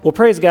Well,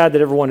 praise God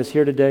that everyone is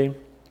here today.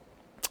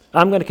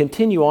 I'm going to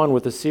continue on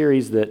with a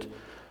series that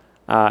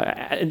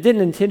I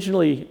didn't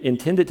intentionally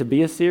intend it to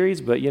be a series,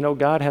 but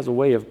God has a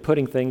way of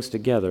putting things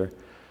together.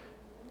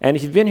 And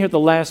if you've been here the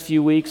last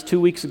few weeks,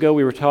 2 weeks ago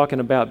we were talking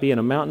about being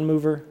a mountain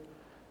mover.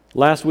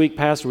 Last week,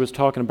 Pastor was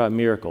talking about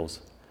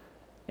miracles.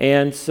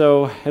 And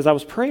so as I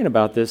was praying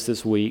about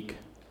this week,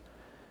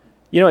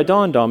 it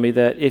dawned on me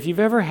that if you've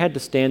ever had to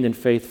stand in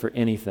faith for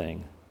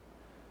anything,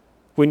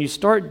 when you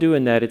start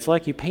doing that, it's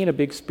like you paint a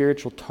big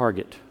spiritual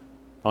target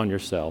on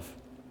yourself.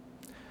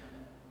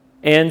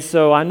 And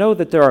so I know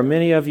that there are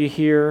many of you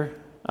here,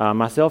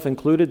 myself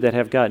included, that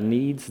have got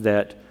needs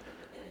that,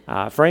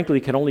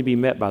 frankly, can only be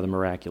met by the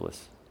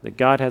miraculous. That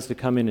God has to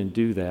come in and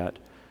do that,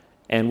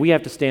 and we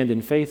have to stand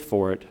in faith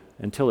for it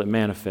until it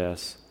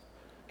manifests.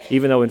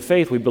 Even though in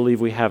faith we believe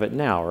we have it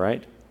now,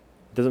 right?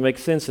 It doesn't make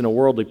sense in a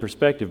worldly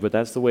perspective, but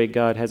that's the way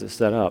God has it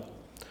set up.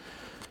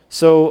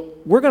 So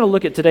we're going to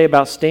look at today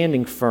about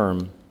standing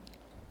firm.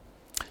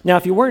 Now,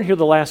 if you weren't here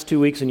the last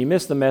 2 weeks and you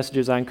missed the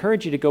messages, I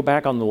encourage you to go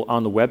back on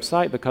the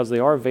website because they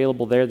are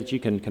available there that you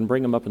can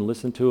bring them up and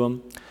listen to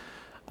them.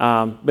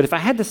 But if I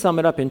had to sum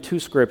it up in two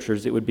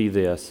scriptures, it would be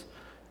this.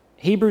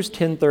 Hebrews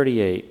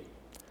 10:38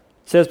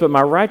 says, "But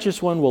my righteous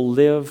one will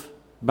live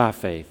by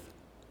faith."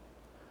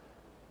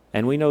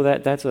 And we know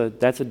that that's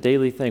a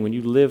daily thing. When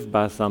you live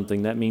by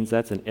something, that means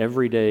that's an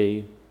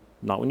everyday,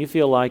 not when you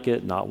feel like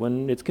it, not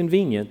when it's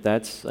convenient.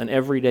 That's an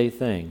everyday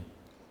thing.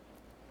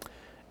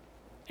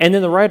 And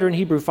then the writer in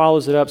Hebrew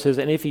follows it up, says,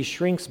 "And if he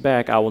shrinks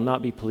back, I will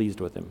not be pleased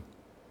with him."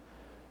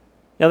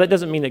 Now, that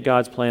doesn't mean that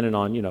God's planning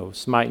on,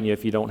 smiting you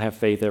if you don't have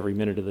faith every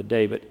minute of the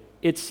day, but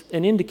it's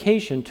an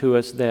indication to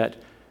us that,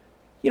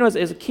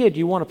 as a kid,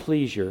 you want to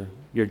please your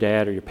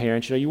dad or your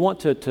parents. You want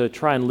to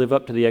try and live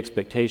up to the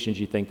expectations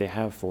you think they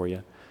have for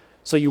you.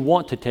 So you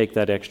want to take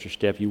that extra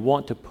step. You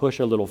want to push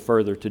a little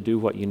further to do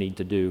what you need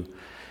to do.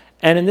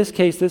 And in this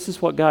case, this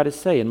is what God is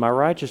saying. My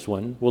righteous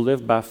one will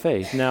live by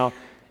faith. Now,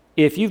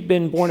 if you've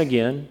been born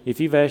again, if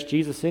you've asked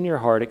Jesus in your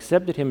heart,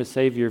 accepted him as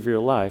Savior of your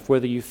life,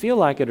 whether you feel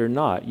like it or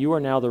not, you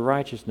are now the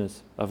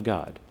righteousness of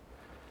God.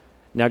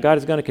 Now, God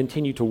is going to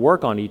continue to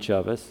work on each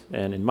of us,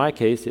 and in my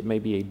case, it may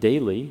be a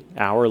daily,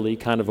 hourly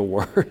kind of a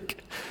work,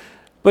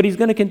 but he's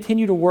going to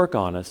continue to work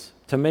on us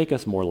to make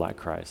us more like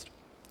Christ.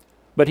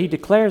 But he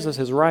declares us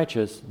as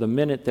righteous the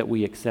minute that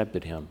we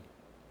accepted him.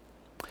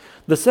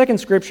 The second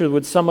scripture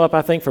would sum up,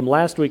 I think, from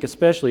last week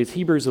especially, is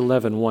Hebrews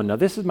 11:1. Now,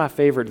 this is my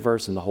favorite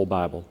verse in the whole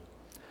Bible.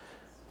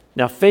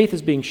 Now, faith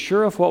is being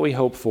sure of what we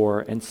hope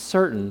for and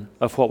certain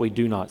of what we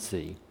do not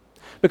see.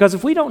 Because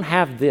if we don't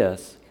have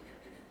this,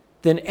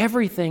 then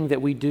everything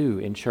that we do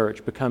in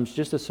church becomes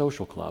just a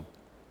social club.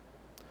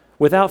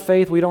 Without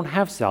faith, we don't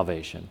have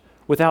salvation.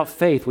 Without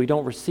faith, we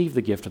don't receive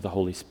the gift of the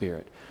Holy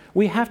Spirit.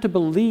 We have to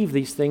believe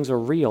these things are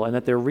real and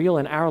that they're real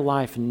in our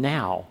life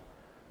now,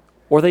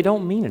 or they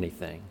don't mean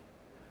anything.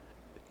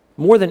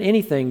 More than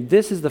anything,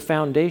 this is the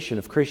foundation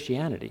of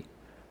Christianity,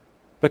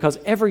 because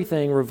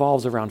everything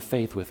revolves around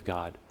faith with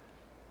God.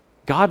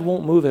 God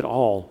won't move at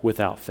all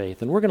without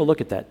faith, and we're going to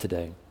look at that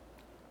today.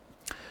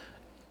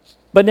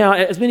 But now,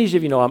 as many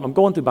of you know, I'm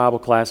going through Bible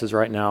classes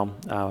right now.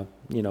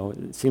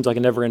 It seems like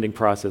a never-ending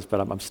process, but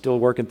I'm still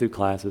working through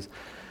classes.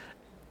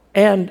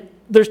 And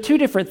there's two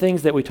different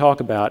things that we talk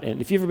about, and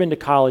if you've ever been to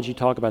college, you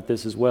talk about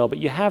this as well, but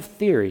you have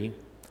theory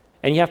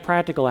and you have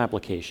practical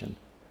application.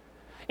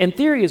 And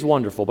theory is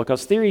wonderful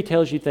because theory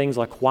tells you things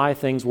like why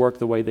things work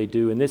the way they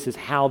do, and this is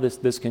how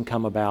this can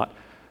come about.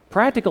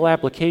 Practical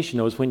application,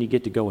 though, is when you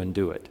get to go and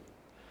do it.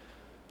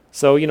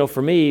 So,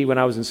 for me, when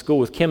I was in school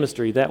with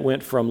chemistry, that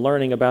went from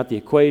learning about the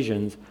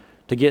equations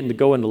to getting to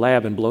go in the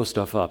lab and blow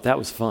stuff up. That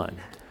was fun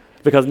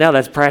because now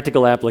that's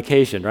practical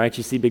application, right?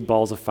 You see big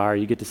balls of fire,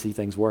 you get to see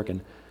things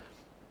working.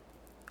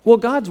 Well,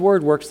 God's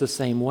Word works the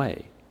same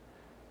way.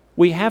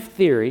 We have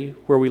theory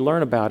where we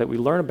learn about it, we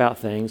learn about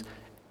things,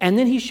 and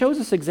then he shows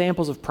us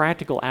examples of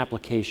practical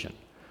application.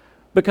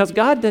 Because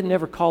God doesn't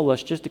ever call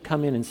us just to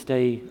come in and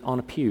stay on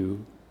a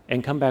pew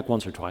and come back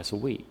once or twice a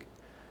week.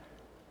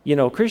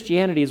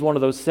 Christianity is one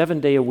of those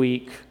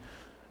 7-day-a-week,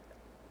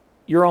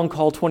 you're on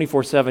call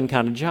 24/7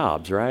 kind of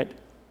jobs, right?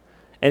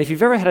 And if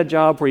you've ever had a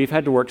job where you've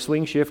had to work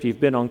swing shift,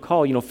 you've been on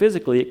call,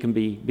 physically it can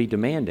be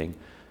demanding.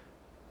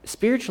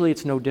 Spiritually,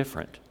 it's no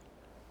different.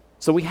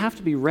 So we have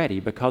to be ready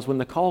because when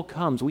the call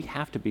comes, we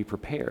have to be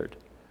prepared.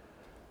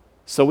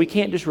 So we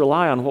can't just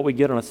rely on what we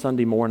get on a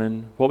Sunday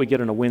morning, what we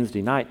get on a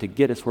Wednesday night to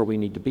get us where we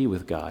need to be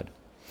with God.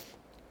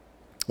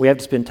 We have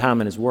to spend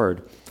time in his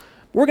Word.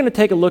 We're going to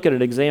take a look at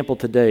an example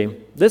today.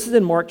 This is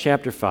in Mark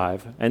chapter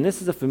 5, and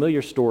this is a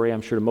familiar story,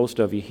 I'm sure, to most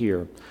of you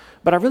here.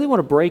 But I really want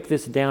to break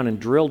this down and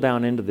drill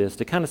down into this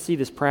to kind of see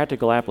this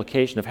practical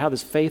application of how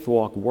this faith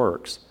walk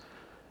works.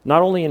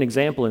 Not only an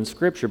example in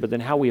Scripture, but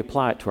then how we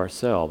apply it to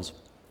ourselves.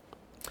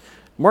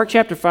 Mark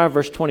chapter 5,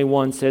 verse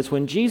 21 says,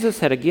 "When Jesus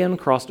had again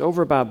crossed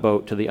over by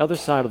boat to the other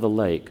side of the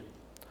lake,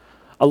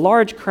 a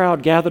large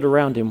crowd gathered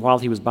around him while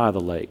he was by the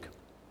lake.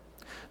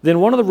 Then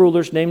one of the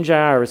rulers named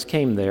Jairus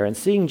came there, and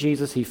seeing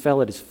Jesus, he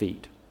fell at his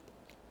feet."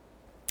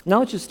 Now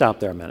let's just stop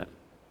there a minute.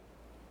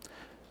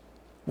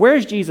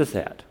 Where's Jesus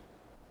at?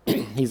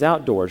 He's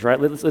outdoors, right?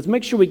 Let's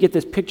make sure we get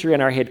this picture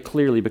in our head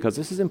clearly because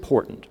this is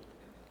important.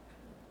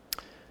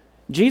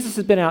 Jesus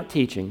has been out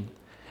teaching.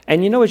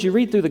 And as you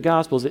read through the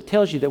Gospels, it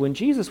tells you that when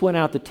Jesus went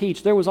out to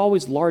teach, there was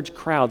always large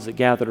crowds that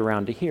gathered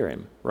around to hear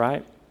him,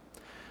 right?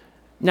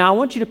 Now, I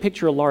want you to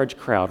picture a large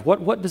crowd.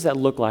 What does that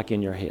look like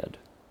in your head?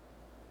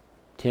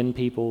 10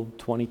 people,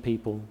 20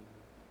 people?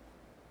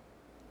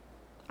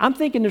 I'm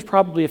thinking there's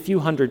probably a few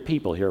hundred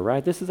people here,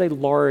 right? This is a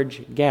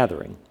large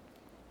gathering.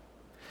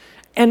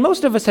 And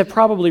most of us have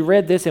probably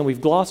read this and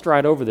we've glossed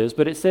right over this,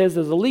 but it says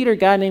there's a leader, a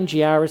guy named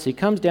Jairus. He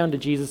comes down to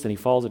Jesus and he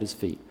falls at his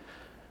feet.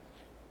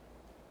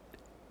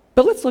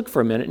 But let's look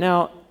for a minute.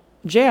 Now,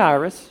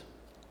 Jairus,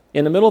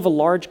 in the middle of a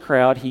large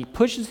crowd, he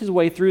pushes his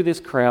way through this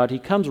crowd. He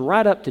comes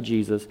right up to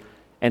Jesus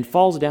and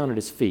falls down at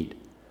his feet.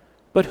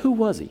 But who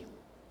was he?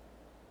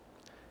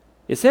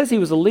 It says he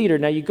was a leader.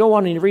 Now, you go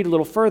on and you read a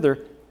little further.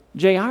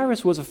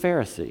 Jairus was a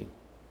Pharisee.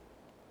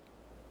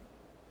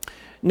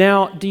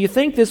 Now, do you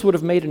think this would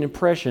have made an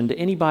impression to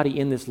anybody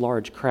in this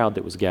large crowd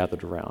that was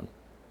gathered around?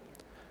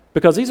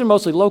 Because these are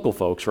mostly local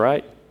folks,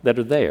 right, that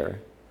are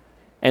there.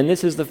 And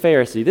this is the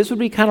Pharisee. This would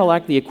be kind of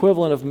like the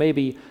equivalent of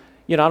maybe,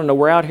 I don't know,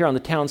 we're out here on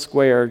the town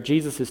square,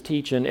 Jesus is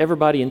teaching,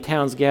 everybody in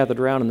town's gathered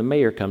around, and the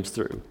mayor comes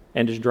through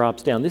and just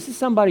drops down. This is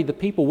somebody the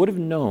people would have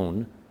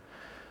known,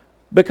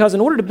 because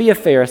in order to be a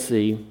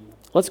Pharisee,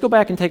 let's go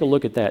back and take a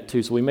look at that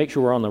too, so we make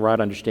sure we're on the right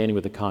understanding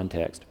with the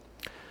context.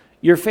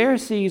 Your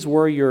Pharisees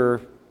were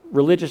your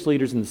religious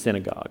leaders in the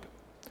synagogue.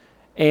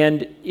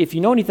 And if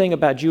you know anything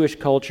about Jewish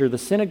culture, the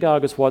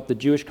synagogue is what the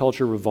Jewish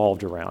culture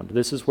revolved around.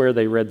 This is where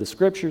they read the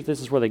scriptures.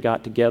 This is where they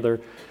got together.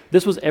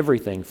 This was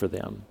everything for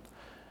them.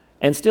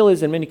 And still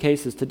is in many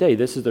cases today.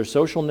 This is their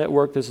social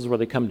network. This is where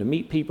they come to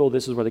meet people.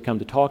 This is where they come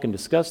to talk and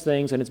discuss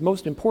things. And it's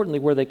most importantly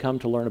where they come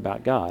to learn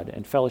about God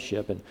and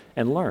fellowship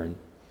and learn.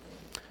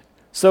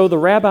 So the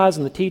rabbis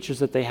and the teachers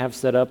that they have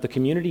set up, the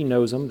community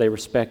knows them. They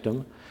respect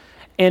them.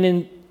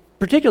 And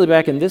particularly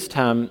back in this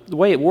time, the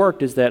way it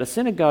worked is that a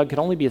synagogue could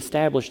only be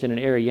established in an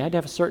area. You had to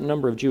have a certain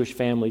number of Jewish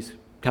families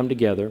come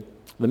together.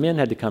 The men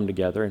had to come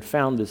together and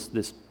found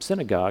this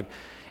synagogue.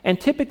 And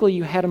typically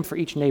you had them for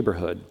each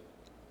neighborhood.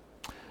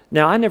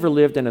 Now, I never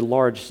lived in a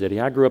large city.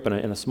 I grew up in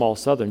a small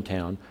southern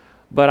town.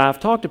 But I've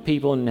talked to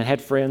people and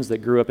had friends that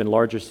grew up in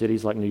larger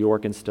cities like New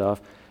York and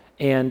stuff.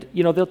 And,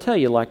 they'll tell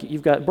you, like,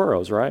 you've got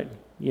boroughs, right?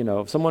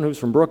 Someone who's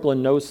from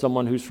Brooklyn knows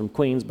someone who's from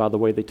Queens by the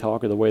way they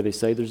talk or the way they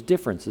say. There's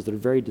differences that are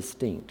very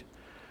distinct.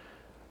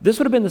 This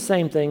would have been the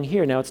same thing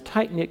here. Now, it's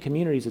tight-knit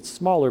communities, it's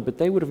smaller, but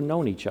they would have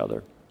known each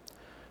other.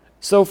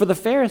 So for the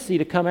Pharisee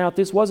to come out,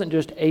 this wasn't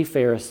just a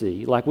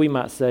Pharisee, like we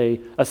might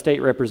say a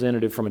state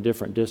representative from a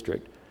different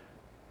district.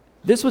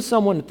 This was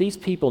someone that these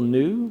people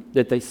knew,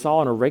 that they saw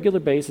on a regular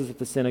basis at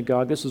the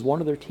synagogue. This was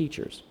one of their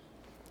teachers.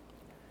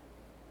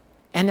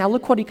 And now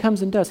look what he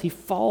comes and does. He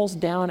falls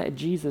down at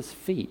Jesus'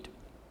 feet.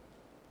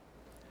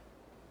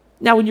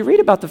 Now, when you read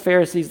about the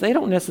Pharisees, they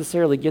don't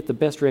necessarily get the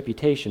best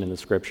reputation in the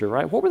Scripture,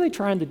 right? What were they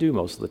trying to do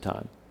most of the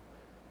time?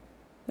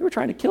 They were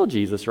trying to kill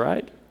Jesus,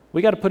 right?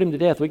 We got to put him to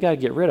death. We got to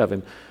get rid of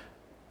him.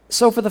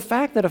 So for the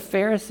fact that a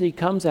Pharisee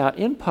comes out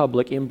in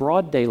public, in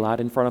broad daylight,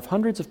 in front of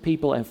hundreds of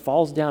people and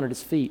falls down at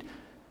his feet,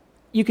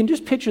 you can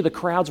just picture the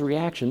crowd's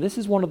reaction. This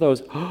is one of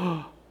those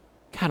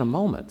kind of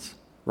moments,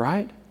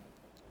 right?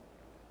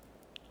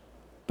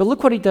 But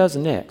look what he does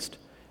next.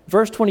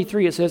 Verse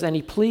 23, it says, "And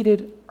he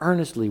pleaded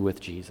earnestly with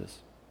Jesus.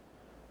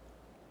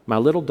 'My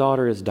little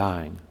daughter is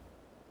dying.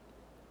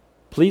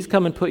 Please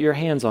come and put your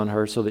hands on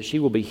her so that she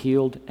will be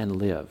healed and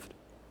live.'"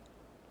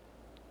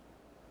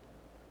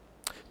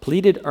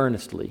 Pleaded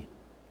earnestly.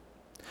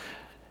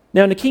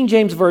 Now, in the King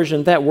James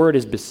Version, that word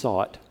is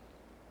besought.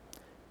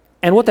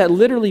 And what that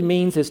literally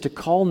means is to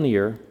call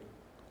near,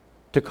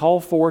 to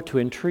call for, to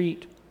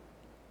entreat,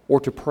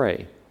 or to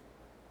pray.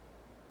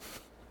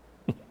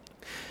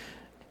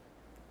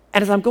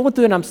 And as I'm going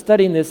through and I'm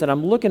studying this and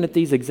I'm looking at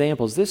these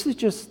examples, this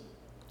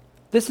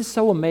is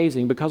so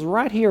amazing, because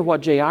right here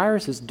what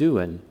Jairus is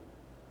doing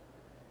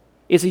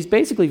is he's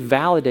basically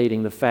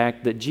validating the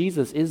fact that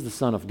Jesus is the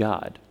Son of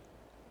God.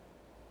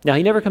 Now,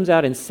 he never comes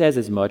out and says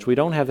as much. We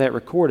don't have that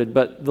recorded,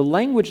 but the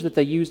language that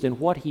they used in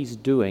what he's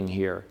doing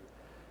here,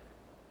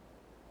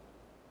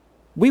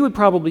 we would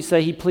probably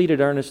say he pleaded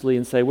earnestly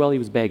and say, well, he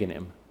was begging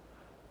him.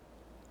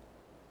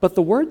 But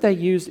the word they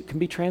used can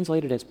be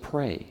translated as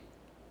pray.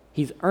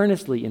 He's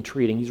earnestly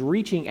entreating. He's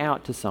reaching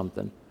out to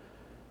something,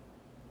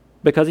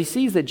 because he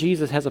sees that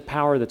Jesus has a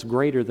power that's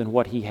greater than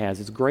what he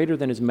has. It's greater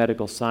than his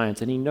medical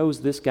science, and he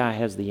knows this guy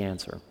has the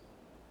answer.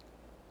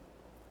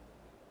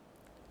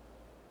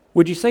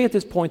 Would you say at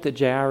this point that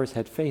Jairus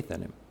had faith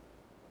in him?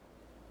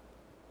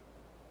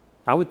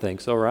 I would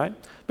think so, right?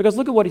 Because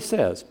look at what he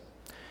says.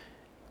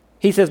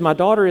 He says, "My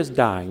daughter is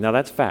dying." Now,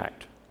 that's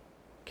fact.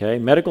 Okay?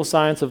 Medical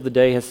science of the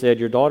day has said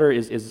your daughter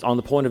is on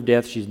the point of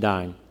death. She's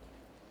dying.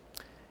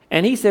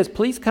 And he says,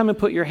 "Please come and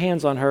put your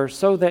hands on her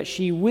so that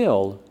she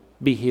will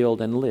be healed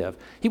and live."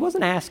 He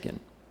wasn't asking.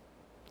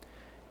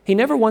 He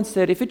never once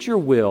said, "If it's your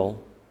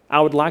will,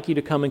 I would like you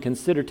to come and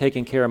consider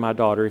taking care of my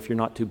daughter if you're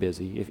not too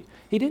busy."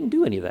 He didn't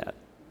do any of that.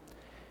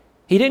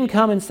 He didn't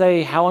come and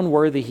say how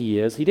unworthy he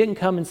is. He didn't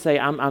come and say,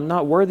 I'm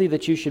not worthy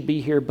that you should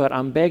be here, but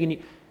I'm begging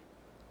you.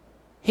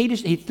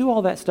 He threw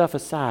all that stuff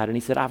aside and he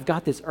said, I've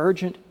got this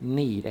urgent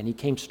need. And he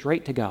came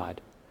straight to God.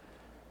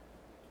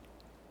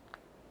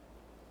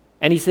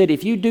 And he said,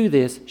 if you do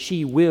this,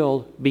 she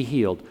will be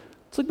healed.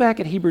 Let's look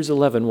back at Hebrews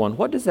 11:1.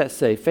 What does that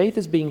say? Faith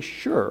is being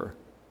sure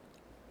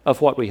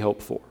of what we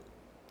hope for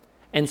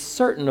and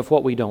certain of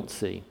what we don't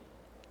see.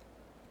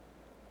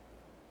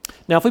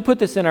 Now, if we put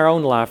this in our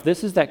own life,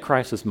 this is that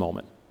crisis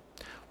moment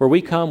where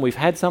we come, we've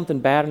had something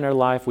bad in our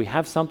life, we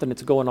have something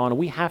that's going on, and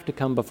we have to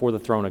come before the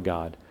throne of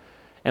God.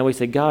 And we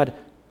say, God,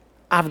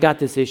 I've got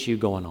this issue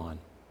going on.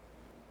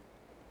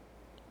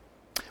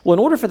 Well, in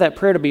order for that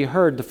prayer to be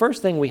heard, the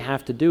first thing we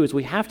have to do is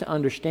we have to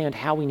understand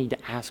how we need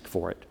to ask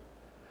for it.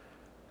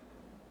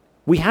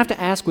 We have to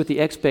ask with the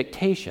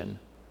expectation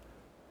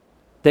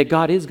that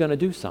God is going to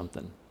do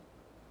something.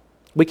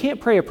 We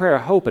can't pray a prayer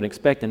of hope and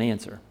expect an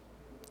answer,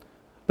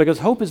 because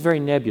hope is very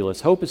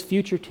nebulous. Hope is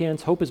future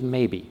tense. Hope is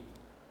maybe.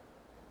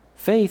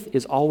 Faith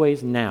is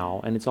always now,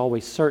 and it's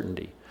always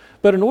certainty.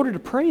 But in order to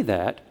pray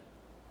that,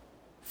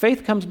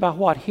 faith comes by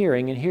what?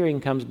 Hearing, and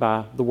hearing comes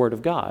by the Word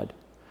of God.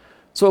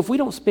 So if we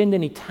don't spend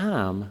any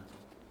time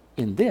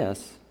in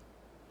this,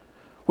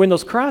 when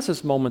those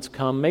crisis moments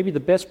come, maybe the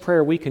best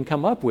prayer we can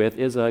come up with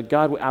is,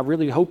 God, I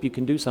really hope you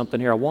can do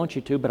something here. I want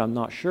you to, but I'm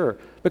not sure,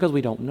 because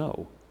we don't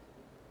know.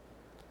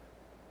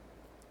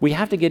 We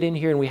have to get in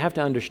here and we have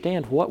to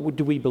understand, what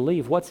do we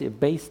believe? What's it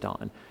based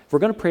on? If we're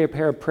going to pray a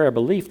prayer of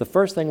belief, the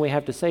first thing we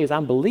have to say is,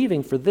 I'm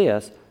believing for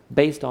this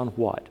based on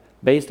what?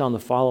 Based on the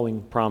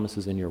following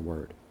promises in your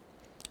word.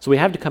 So we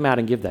have to come out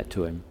and give that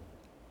to him.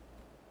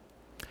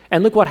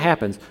 And look what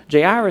happens.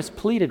 Jairus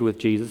pleaded with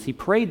Jesus. He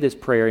prayed this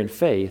prayer in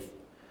faith.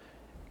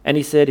 And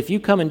he said, if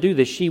you come and do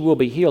this, she will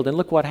be healed. And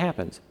look what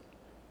happens.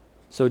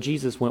 So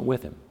Jesus went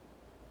with him.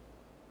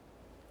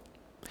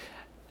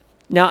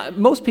 Now,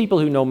 most people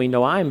who know me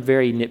know I am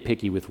very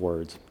nitpicky with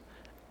words.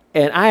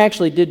 And I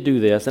actually did do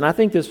this, and I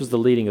think this was the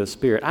leading of the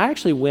Spirit. I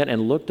actually went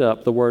and looked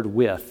up the word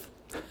with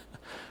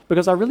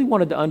because I really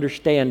wanted to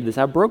understand this.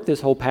 I broke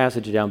this whole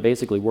passage down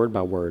basically word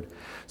by word.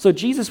 So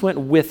Jesus went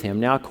with him.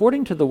 Now,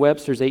 according to the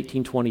Webster's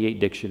 1828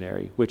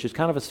 dictionary, which is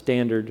kind of a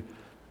standard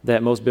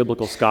that most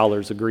biblical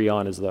scholars agree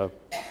on as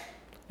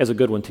a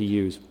good one to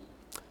use,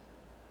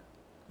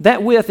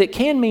 that with, it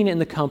can mean in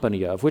the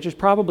company of, which is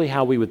probably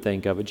how we would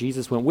think of it.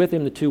 Jesus went with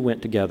him, the two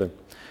went together.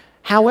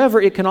 However,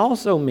 it can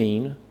also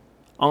mean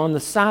on the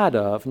side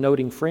of,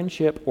 noting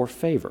friendship or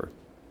favor.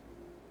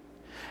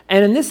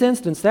 And in this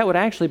instance, that would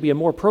actually be a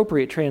more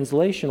appropriate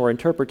translation or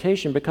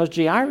interpretation, because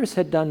Jairus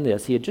had done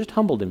this. He had just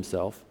humbled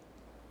himself.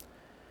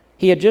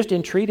 He had just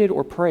entreated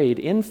or prayed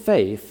in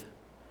faith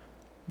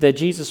that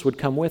Jesus would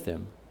come with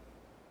him.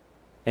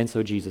 And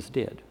so Jesus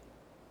did.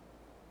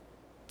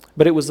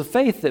 But it was the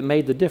faith that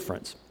made the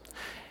difference.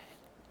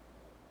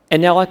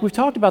 And now, like we've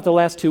talked about the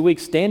last 2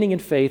 weeks, standing in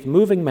faith,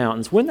 moving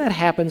mountains, when that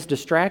happens,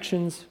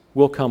 distractions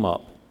will come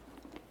up.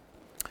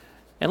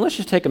 And let's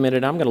just take a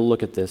minute. I'm going to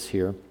look at this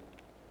here.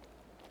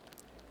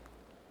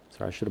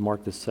 Sorry, I should have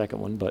marked this second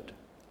one, but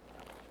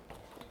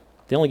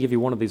they only give you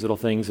one of these little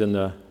things in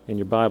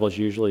your Bibles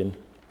usually, and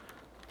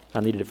I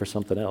needed it for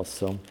something else.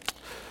 So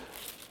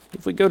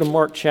if we go to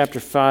Mark chapter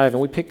 5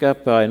 and we pick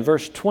up in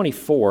verse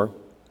 24,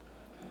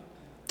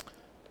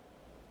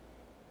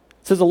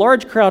 it says, a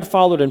large crowd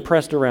followed and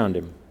pressed around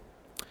him.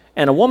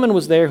 And a woman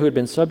was there who had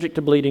been subject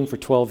to bleeding for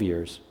 12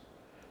 years.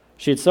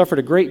 She had suffered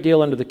a great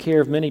deal under the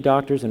care of many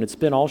doctors and had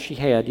spent all she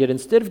had, yet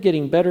instead of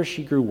getting better,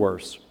 she grew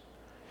worse.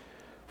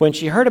 When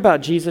she heard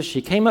about Jesus,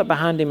 she came up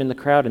behind him in the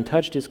crowd and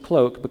touched his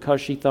cloak, because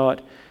she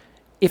thought,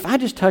 if I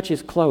just touch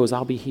his clothes,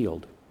 I'll be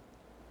healed.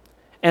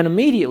 And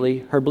immediately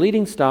her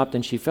bleeding stopped,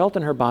 and she felt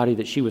in her body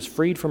that she was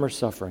freed from her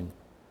suffering.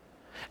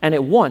 And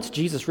at once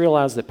Jesus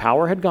realized that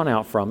power had gone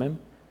out from him.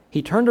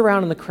 He turned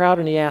around in the crowd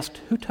and he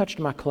asked, who touched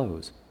my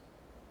clothes?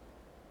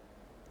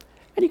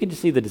 And you can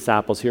just see the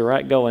disciples here,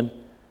 right, going,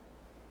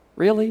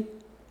 really?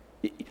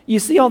 You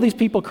see all these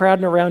people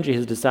crowding around you,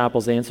 his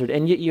disciples answered,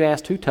 and yet you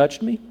asked, who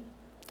touched me?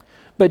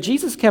 But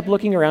Jesus kept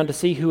looking around to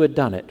see who had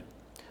done it.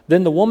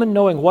 Then the woman,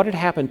 knowing what had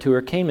happened to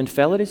her, came and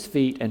fell at his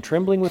feet, and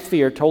trembling with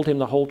fear, told him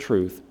the whole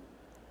truth.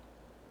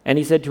 And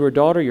he said to her,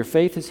 daughter, your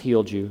faith has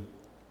healed you.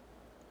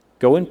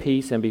 Go in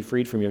peace and be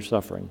freed from your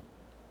suffering.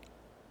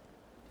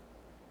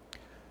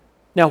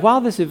 Now,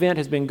 while this event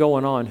has been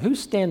going on,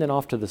 who's standing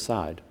off to the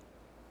side?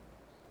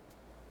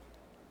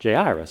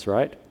 Jairus,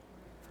 right?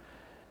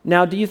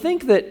 Now, do you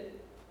think that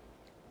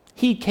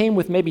he came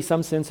with maybe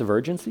some sense of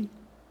urgency?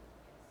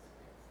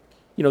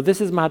 You know,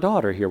 this is my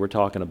daughter here we're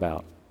talking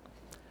about.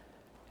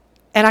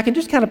 And I can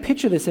just kind of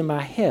picture this in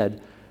my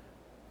head,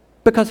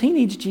 because he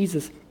needs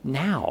Jesus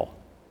now.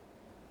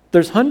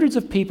 There's hundreds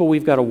of people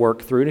we've got to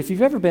work through, and if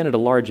you've ever been at a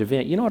large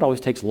event, you know it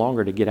always takes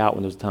longer to get out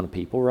when there's a ton of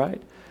people,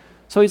 right?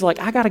 So he's like,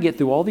 I got to get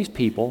through all these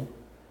people,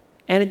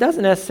 and it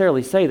doesn't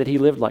necessarily say that he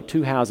lived like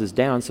 2 houses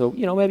down, so,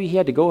 you know, maybe he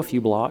had to go a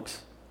few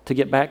blocks to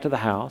get back to the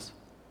house.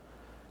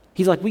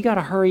 He's like, we got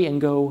to hurry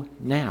and go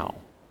now.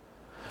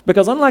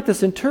 Because unlike the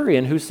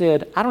centurion who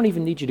said, I don't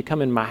even need you to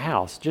come in my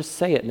house, just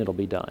say it and it'll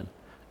be done.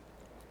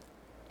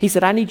 He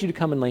said, I need you to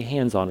come and lay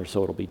hands on her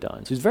so it'll be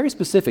done. So he's very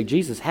specific.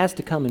 Jesus has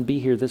to come and be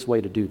here this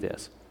way to do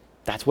this.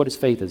 That's what his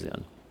faith is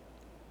in.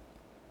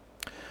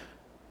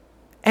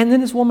 And then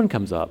this woman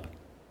comes up.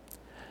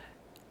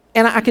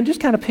 And I can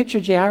just kind of picture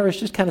Jairus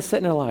just kind of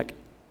sitting there like,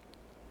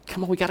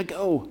 come on, we got to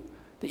go.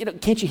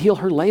 Can't you heal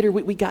her later?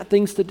 We got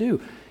things to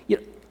do.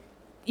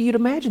 You'd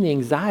imagine the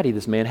anxiety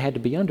this man had to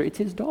be under. It's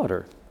his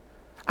daughter.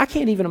 I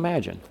can't even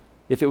imagine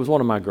if it was one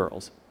of my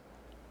girls.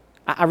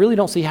 I really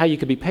don't see how you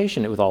could be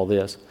patient with all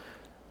this.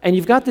 And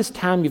you've got this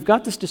time, you've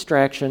got this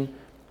distraction,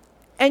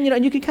 and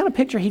you can kind of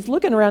picture he's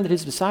looking around at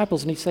his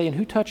disciples and he's saying,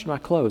 who touched my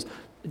clothes?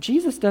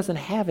 Jesus doesn't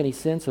have any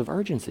sense of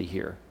urgency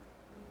here.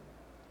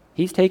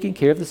 He's taking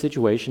care of the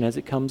situation as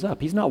it comes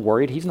up. He's not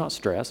worried, he's not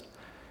stressed.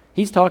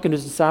 He's talking to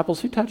his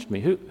disciples, who touched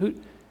me? Who?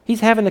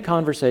 He's having the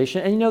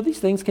conversation, and these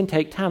things can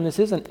take time. This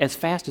isn't as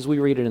fast as we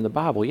read it in the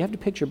Bible. You have to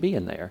picture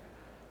being there.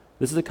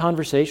 This is a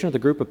conversation with a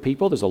group of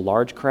people. There's a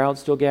large crowd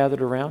still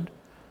gathered around.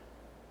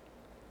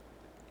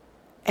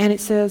 And it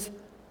says,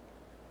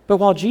 but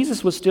while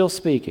Jesus was still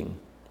speaking,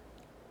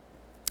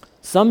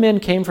 some men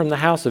came from the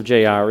house of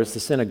Jairus,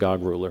 the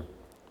synagogue ruler.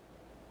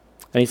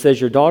 And he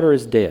says, your daughter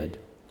is dead.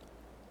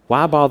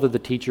 Why bother the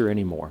teacher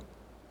anymore?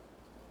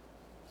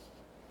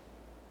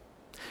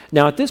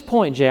 Now, at this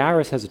point,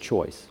 Jairus has a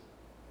choice.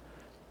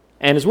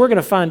 And as we're going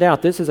to find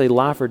out, this is a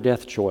life or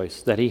death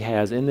choice that he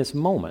has in this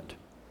moment.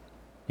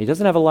 He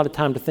doesn't have a lot of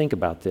time to think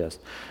about this.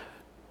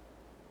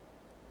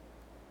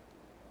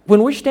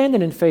 When we're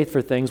standing in faith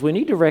for things, we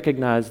need to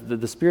recognize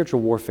the spiritual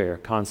warfare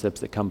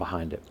concepts that come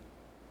behind it.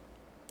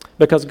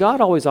 Because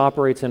God always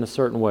operates in a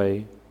certain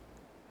way,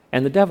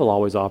 and the devil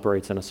always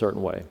operates in a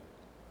certain way.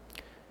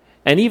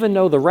 And even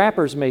though the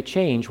wrappers may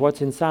change,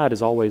 what's inside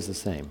is always the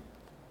same.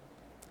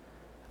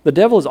 The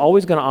devil is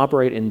always going to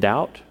operate in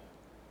doubt.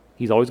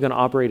 He's always going to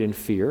operate in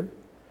fear.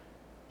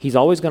 He's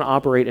always going to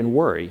operate in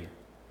worry.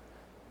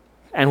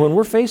 And when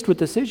we're faced with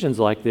decisions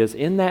like this,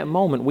 in that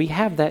moment, we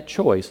have that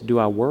choice. Do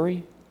I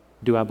worry?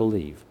 Do I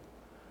believe?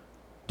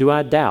 Do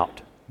I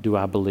doubt? Do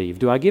I believe?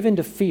 Do I give in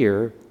to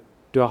fear?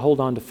 Do I hold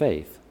on to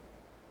faith?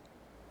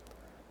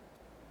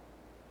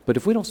 But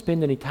if we don't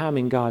spend any time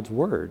in God's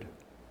Word,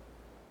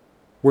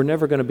 we're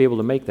never going to be able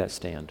to make that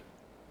stand.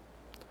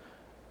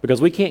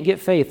 Because we can't get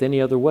faith any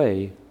other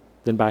way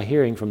than by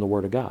hearing from the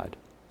Word of God.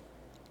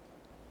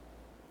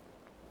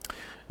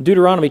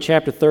 Deuteronomy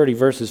chapter 30,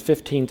 verses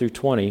 15 through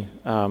 20.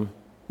 I'm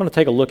going to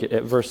take a look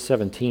at verse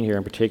 17 here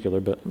in particular,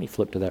 but let me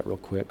flip to that real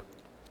quick.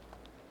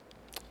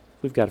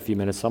 We've got a few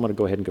minutes, so I'm going to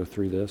go ahead and go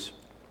through this.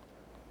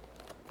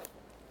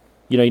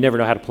 You never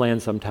know how to plan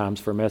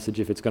sometimes for a message,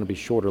 if it's going to be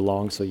short or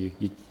long, so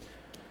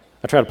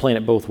I try to plan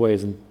it both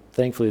ways, and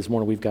thankfully this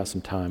morning we've got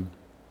some time.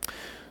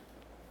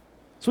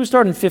 So we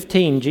start in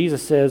 15.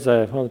 Jesus says,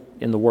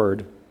 in the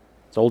Word,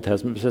 it's Old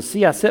Testament, it says,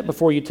 see, I set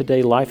before you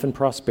today life and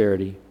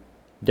prosperity,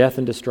 death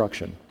and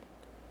destruction.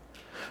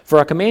 For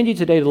I command you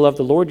today to love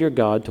the Lord your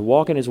God, to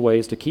walk in his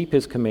ways, to keep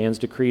his commands,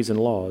 decrees, and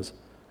laws.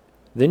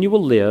 Then you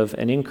will live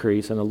and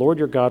increase, and the Lord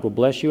your God will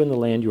bless you in the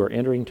land you are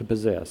entering to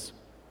possess.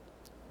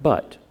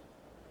 But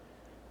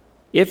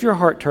if your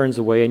heart turns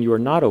away and you are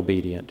not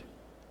obedient,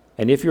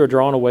 and if you are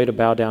drawn away to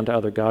bow down to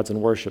other gods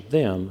and worship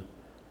them,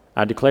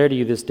 I declare to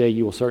you this day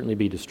you will certainly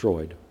be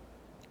destroyed.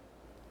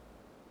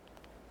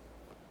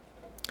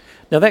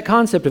 Now that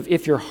concept of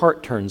if your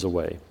heart turns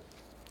away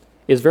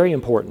is very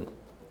important.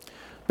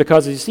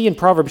 Because as you see in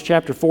Proverbs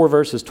chapter 4,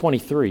 verses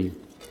 23,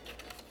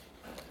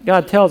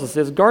 God tells us,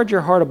 says, guard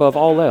your heart above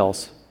all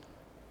else,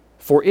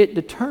 for it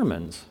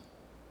determines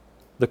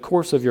the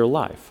course of your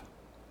life.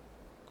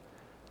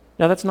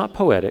 Now that's not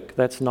poetic.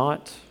 That's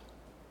not,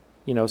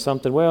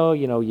 something,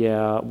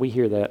 yeah, we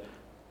hear that.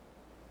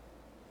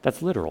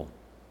 That's literal.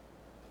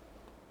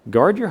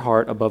 Guard your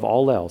heart above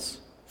all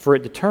else, for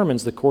it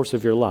determines the course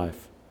of your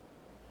life.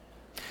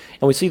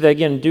 And we see that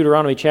again in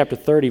Deuteronomy chapter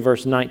 30,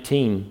 verse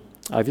 19.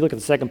 If you look at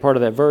the second part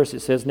of that verse,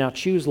 it says, now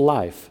choose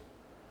life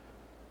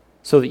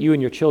so that you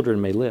and your children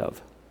may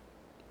live.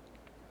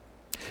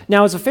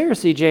 Now, as a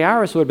Pharisee,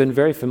 Jairus would have been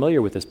very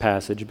familiar with this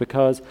passage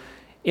because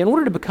in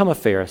order to become a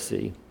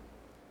Pharisee,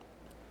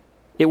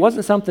 it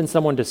wasn't something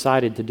someone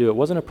decided to do. It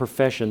wasn't a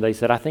profession. They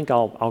said, I think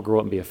I'll grow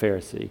up and be a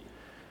Pharisee.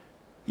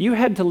 You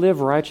had to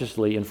live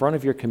righteously in front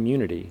of your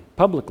community,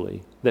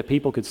 publicly, that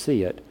people could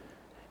see it.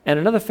 And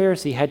another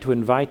Pharisee had to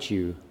invite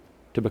you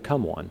to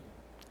become one.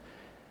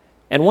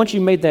 And once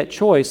you made that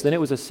choice, then it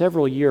was a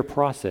several-year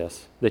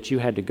process that you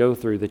had to go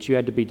through, that you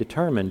had to be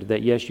determined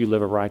that, yes, you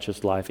live a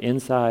righteous life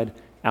inside,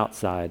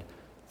 outside,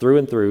 through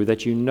and through,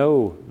 that you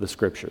know the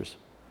Scriptures.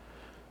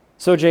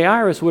 So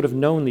Jairus would have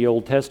known the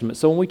Old Testament.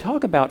 So when we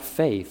talk about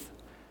faith,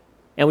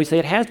 and we say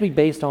it has to be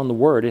based on the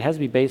Word, it has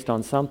to be based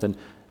on something,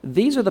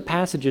 these are the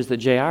passages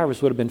that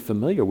Jairus would have been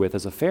familiar with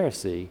as a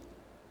Pharisee,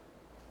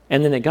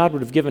 and then that God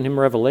would have given him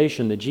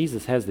revelation that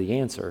Jesus has the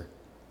answer.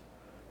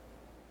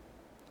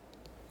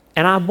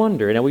 And I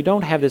wonder, now we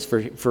don't have this for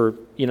it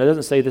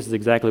doesn't say this is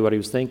exactly what he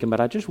was thinking, but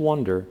I just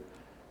wonder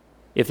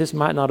if this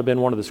might not have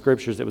been one of the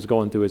scriptures that was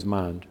going through his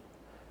mind.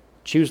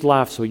 Choose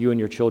life so you and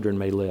your children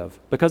may live.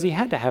 Because he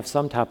had to have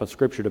some type of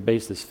scripture to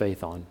base this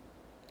faith on.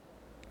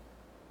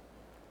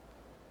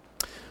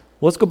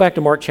 Let's go back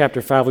to Mark chapter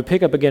 5. We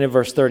pick up again in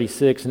verse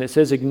 36, and it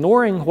says,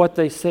 ignoring what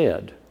they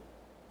said.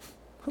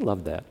 I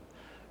love that.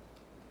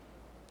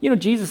 You know,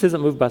 Jesus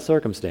isn't moved by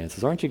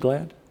circumstances. Aren't you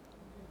glad?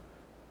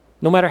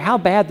 No matter how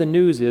bad the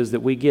news is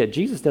that we get,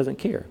 Jesus doesn't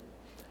care.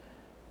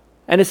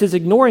 And it says,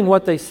 ignoring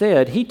what they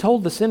said, he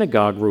told the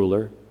synagogue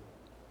ruler,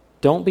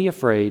 don't be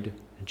afraid,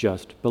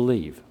 just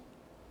believe.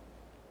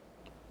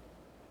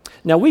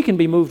 Now, we can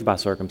be moved by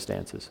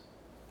circumstances,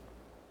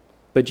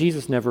 but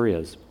Jesus never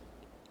is.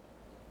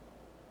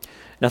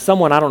 Now,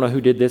 someone, I don't know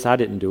who did this, I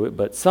didn't do it,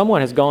 but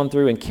someone has gone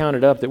through and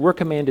counted up that we're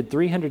commanded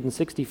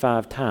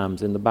 365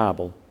 times in the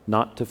Bible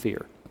not to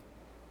fear.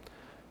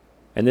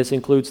 And this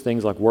includes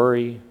things like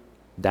worry,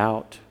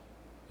 doubt,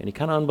 any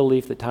kind of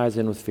unbelief that ties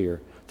in with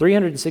fear.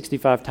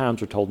 365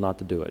 times we're told not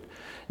to do it.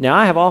 Now,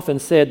 I have often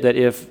said that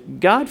if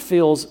God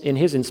feels in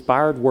his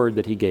inspired word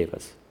that he gave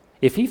us,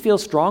 if he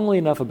feels strongly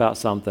enough about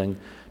something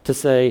to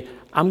say,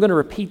 I'm going to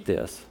repeat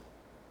this,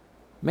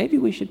 maybe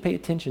we should pay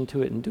attention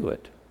to it and do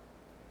it.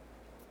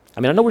 I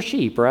mean, I know we're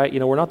sheep, right?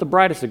 You know, we're not the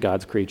brightest of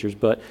God's creatures,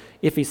 but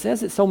if he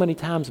says it so many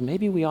times,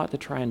 maybe we ought to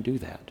try and do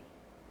that.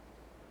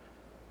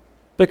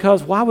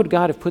 Because why would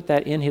God have put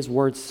that in his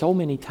word so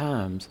many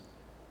times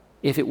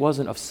if it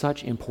wasn't of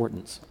such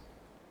importance?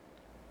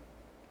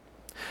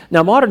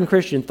 Now, modern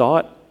Christian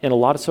thought, in a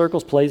lot of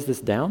circles, plays this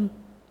down.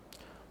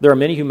 There are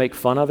many who make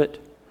fun of it.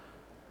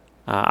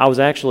 I was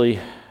actually,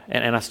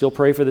 and I still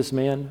pray for this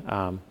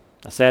man.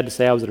 Sad to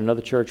say, I was at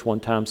another church one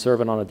time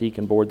serving on a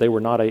deacon board. They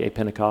were not a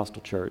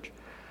Pentecostal church.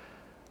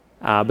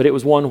 But it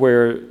was one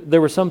where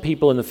there were some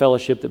people in the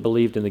fellowship that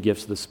believed in the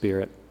gifts of the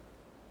Spirit.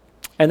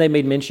 And they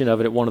made mention of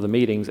it at one of the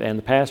meetings, and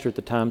the pastor at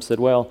the time said,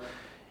 well,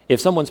 if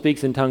someone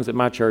speaks in tongues at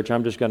my church,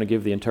 I'm just going to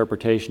give the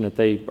interpretation that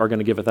they are going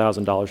to give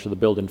 $1,000 to the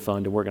building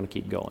fund, and we're going to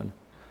keep going.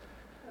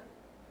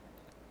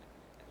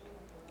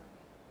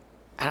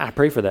 I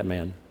pray for that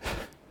man.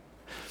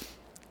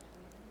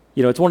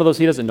 You know, it's one of those,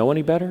 he doesn't know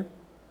any better,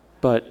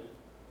 but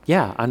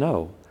yeah, I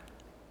know.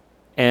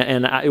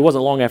 And it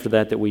wasn't long after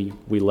that we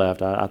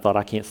left. I thought,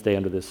 I can't stay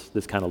under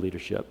this kind of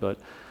leadership. But,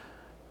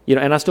 you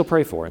know, and I still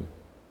pray for him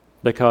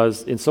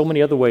because in so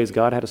many other ways,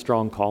 God had a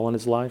strong call on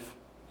his life.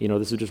 You know,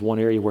 this is just one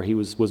area where he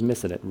was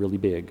missing it really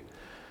big.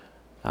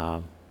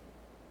 You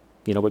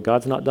know, but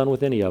God's not done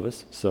with any of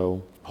us.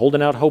 So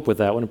holding out hope with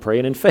that one and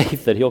praying in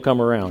faith that he'll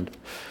come around.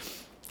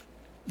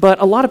 But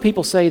a lot of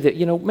people say that,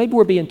 you know, maybe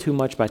we're being too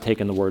much by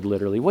taking the word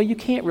literally. Well, you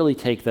can't really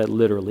take that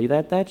literally.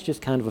 That's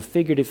just kind of a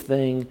figurative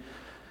thing.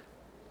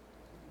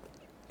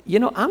 You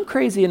know, I'm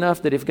crazy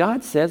enough that if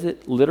God says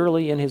it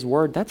literally in his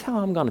word, that's how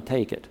I'm going to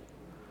take it.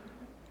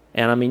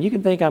 And I mean, you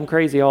can think I'm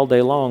crazy all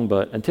day long,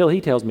 but until he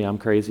tells me I'm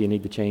crazy and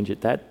need to change it,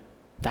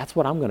 that's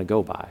what I'm going to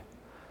go by.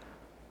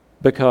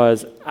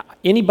 Because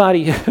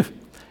anybody,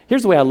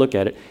 here's the way I look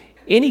at it.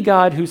 Any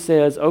God who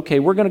says, okay,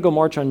 we're going to go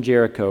march on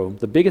Jericho,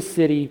 the biggest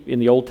city in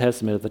the Old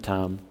Testament at the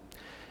time,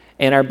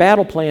 and our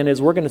battle plan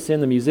is we're going to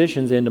send the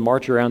musicians in to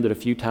march around it a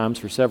few times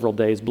for several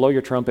days, blow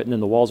your trumpet, and then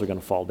the walls are going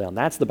to fall down.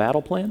 That's the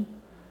battle plan?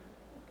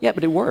 Yeah,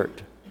 but it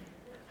worked.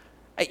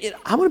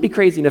 I'm going to be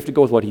crazy enough to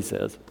go with what he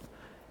says.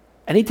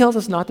 And he tells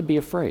us not to be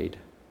afraid.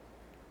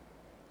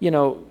 You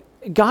know,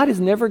 God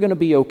is never going to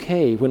be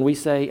okay when we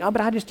say, oh,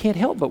 but I just can't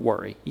help but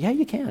worry. Yeah,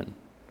 you can.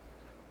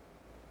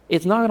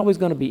 It's not always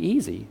going to be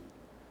easy,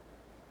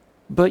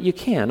 but you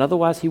can.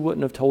 Otherwise, he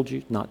wouldn't have told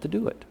you not to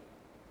do it.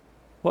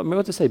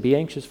 What's it say? Be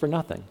anxious for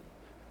nothing.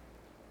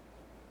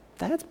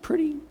 That's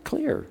pretty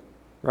clear,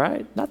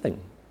 right?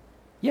 Nothing.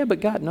 Yeah,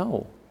 but God,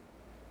 no.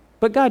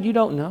 But God, you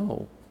don't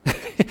know.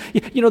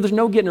 You know, there's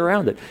no getting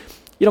around it.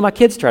 You know, my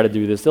kids try to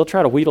do this. They'll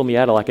try to wheedle me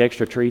out of like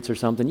extra treats or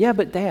something. Yeah,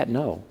 but Dad,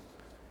 no.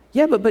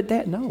 Yeah, but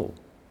Dad, no.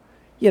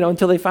 You know,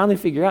 until they finally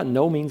figure out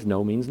no means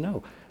no means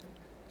no.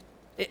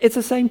 It's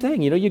the same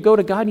thing. You know, you go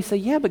to God and you say,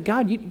 yeah, but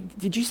God,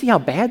 did you see how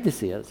bad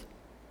this is?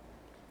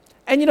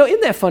 And you know,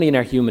 isn't that funny in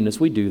our humanness?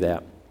 We do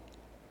that.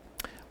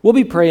 We'll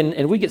be praying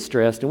and we get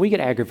stressed and we get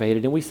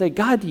aggravated and we say,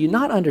 God, do you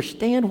not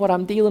understand what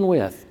I'm dealing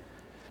with?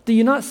 Do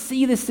you not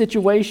see this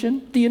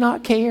situation? Do you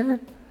not care?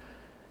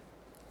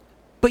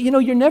 But you know,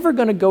 you're never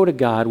going to go to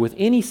God with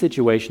any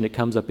situation that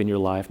comes up in your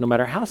life, no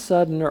matter how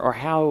sudden or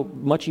how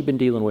much you've been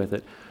dealing with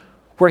it,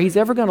 where he's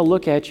ever going to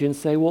look at you and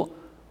say, well,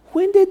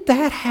 when did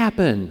that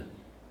happen?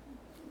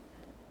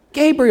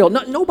 Gabriel,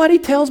 nobody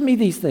tells me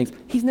these things.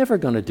 He's never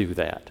going to do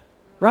that,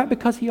 right?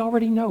 Because he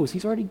already knows.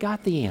 He's already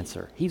got the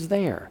answer. He's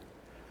there.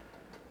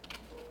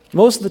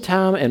 Most of the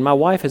time, and my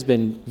wife has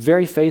been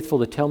very faithful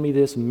to tell me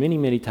this many,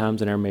 many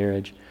times in our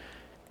marriage,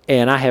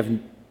 and I have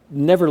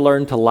never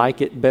learned to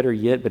like it better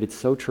yet, but it's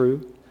so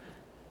true.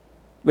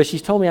 But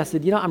she's told me, I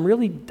said, you know,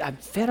 I'm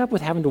fed up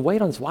with having to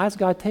wait on this. Why is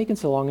God taking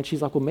so long? And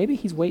she's like, well, maybe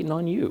he's waiting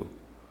on you.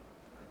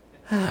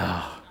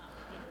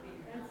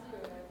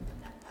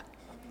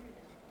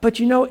 But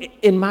you know,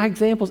 in my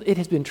examples, it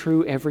has been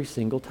true every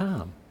single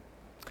time.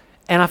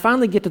 And I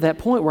finally get to that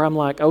point where I'm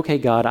like, okay,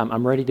 God,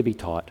 I'm ready to be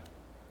taught.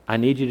 I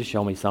need you to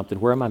show me something.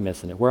 Where am I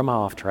missing it? Where am I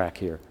off track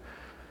here?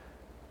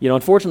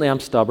 Unfortunately, I'm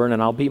stubborn,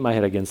 and I'll beat my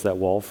head against that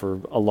wall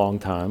for a long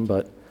time,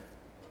 but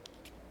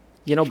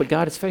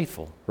God is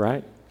faithful,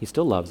 right? He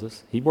still loves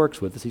us. He works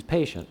with us. He's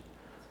patient.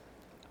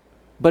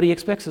 But he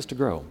expects us to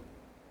grow.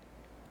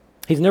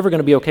 He's never going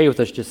to be okay with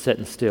us just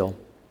sitting still.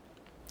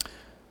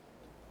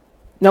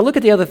 Now look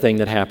at the other thing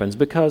that happens,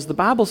 because the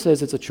Bible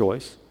says it's a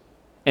choice.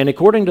 And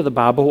according to the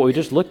Bible, what we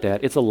just looked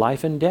at, it's a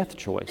life and death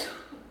choice.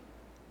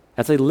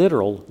 That's a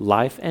literal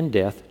life and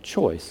death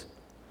choice.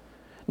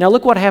 Now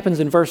look what happens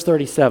in verse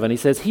 37. He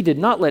says, he did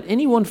not let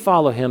anyone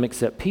follow him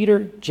except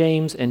Peter,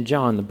 James, and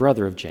John, the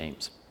brother of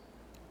James.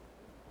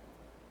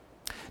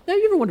 Now,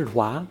 you ever wondered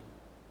why?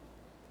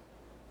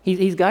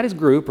 He's got his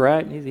group,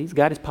 right? He's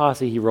got his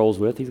posse he rolls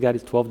with. He's got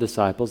his 12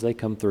 disciples. They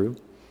come through.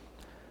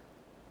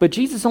 But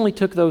Jesus only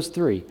took those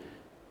 3.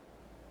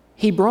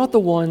 He brought the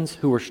ones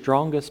who were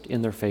strongest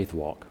in their faith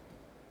walk.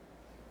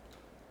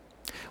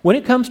 When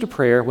it comes to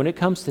prayer, when it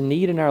comes to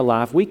need in our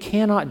life, we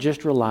cannot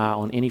just rely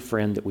on any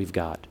friend that we've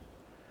got.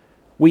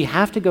 We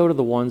have to go to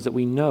the ones that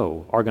we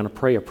know are going to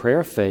pray a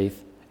prayer of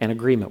faith and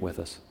agreement with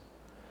us.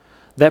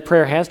 That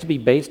prayer has to be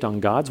based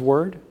on God's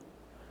word,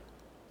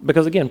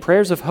 because again,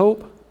 prayers of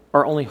hope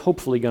are only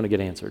hopefully going to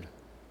get answered.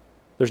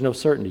 There's no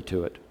certainty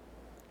to it,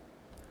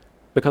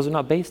 because they're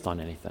not based on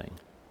anything.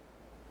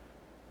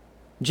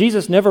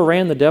 Jesus never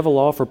ran the devil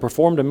off or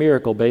performed a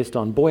miracle based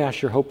on, boy, I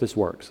sure hope this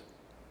works.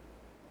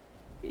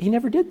 He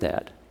never did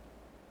that.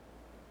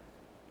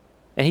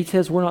 And he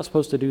says we're not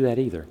supposed to do that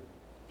either.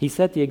 He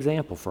set the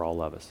example for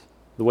all of us.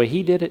 The way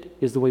he did it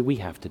is the way we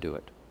have to do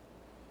it.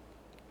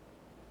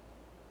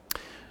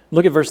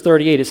 Look at verse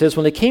 38. It says,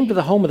 when they came to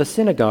the home of the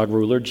synagogue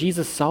ruler,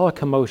 Jesus saw a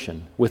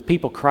commotion with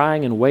people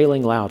crying and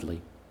wailing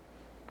loudly.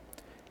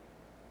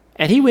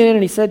 And he went in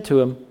and he said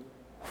to him,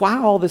 why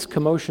all this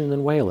commotion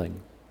and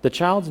wailing? The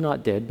child's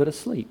not dead, but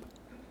asleep.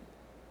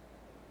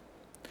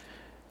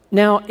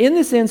 Now, in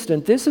this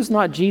instant, this is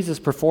not Jesus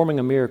performing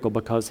a miracle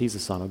because he's the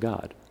Son of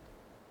God.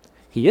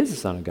 He is the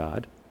Son of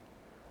God.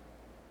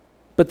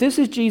 But this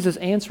is Jesus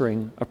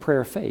answering a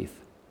prayer of faith.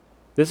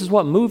 This is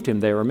what moved him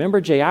there. Remember,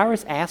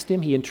 Jairus asked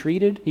him, he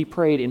entreated, he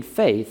prayed in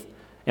faith,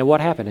 and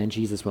what happened? And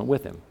Jesus went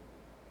with him.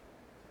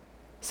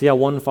 See how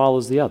one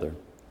follows the other.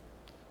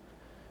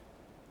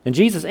 And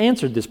Jesus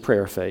answered this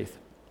prayer of faith.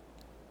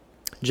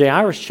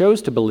 Jairus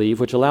chose to believe,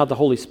 which allowed the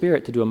Holy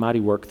Spirit to do a mighty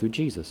work through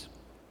Jesus.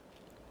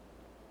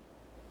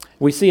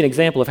 We see an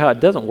example of how it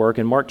doesn't work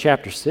in Mark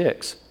chapter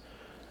 6.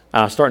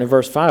 Starting in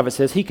verse 5, it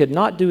says, he could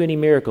not do any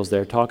miracles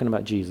there, talking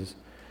about Jesus,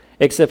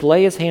 except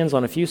lay his hands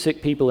on a few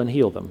sick people and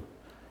heal them.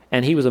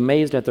 And he was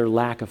amazed at their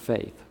lack of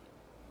faith.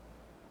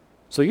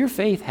 So your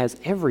faith has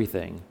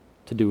everything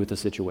to do with the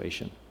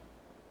situation.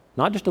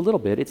 Not just a little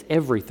bit, it's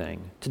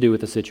everything to do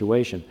with the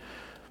situation.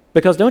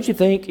 Because don't you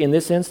think in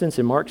this instance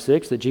in Mark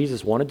 6 that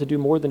Jesus wanted to do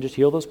more than just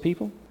heal those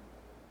people?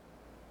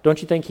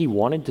 Don't you think he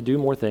wanted to do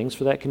more things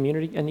for that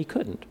community? And he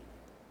couldn't.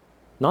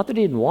 Not that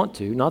he didn't want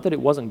to, not that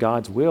it wasn't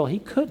God's will, he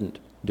couldn't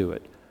do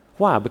it.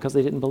 Why? Because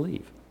they didn't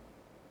believe.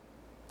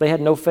 They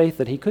had no faith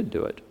that he could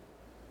do it.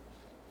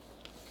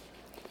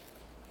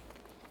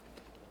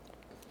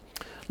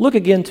 Look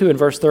again, too, in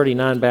verse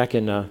 39 back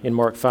in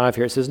Mark 5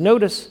 here. It says,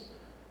 notice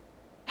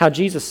how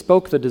Jesus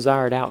spoke the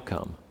desired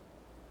outcome.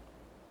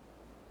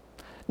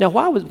 Now,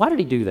 why did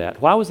he do that?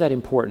 Why was that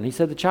important? He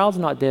said, the child's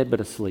not dead but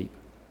asleep.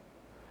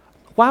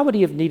 Why would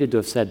he have needed to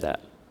have said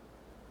that?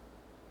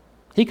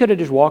 He could have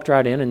just walked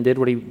right in and did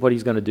what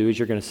he's going to do, as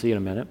you're going to see in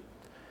a minute.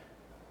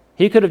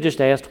 He could have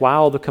just asked, why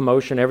all the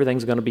commotion,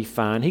 everything's going to be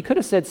fine. He could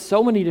have said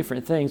so many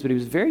different things, but he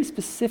was very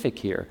specific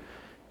here.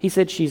 He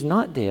said, she's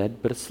not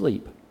dead but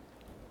asleep.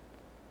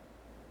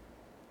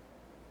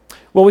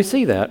 Well, we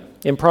see that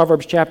in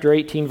Proverbs chapter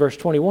 18, verse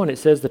 21. It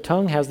says the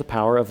tongue has the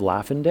power of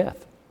life and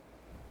death.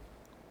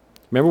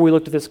 Remember we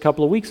looked at this a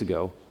couple of weeks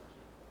ago.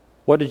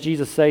 What did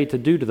Jesus say to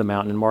do to the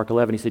mountain in Mark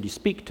 11? He said, you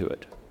speak to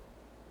it.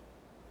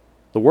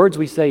 The words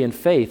we say in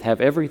faith have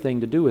everything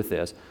to do with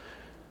this.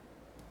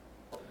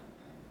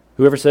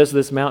 Whoever says to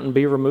this mountain,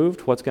 be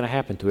removed, what's going to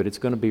happen to it? It's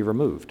going to be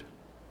removed.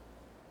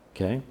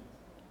 Okay?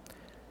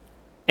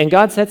 And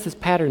God sets this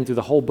pattern through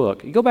the whole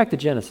book. You go back to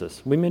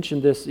Genesis. We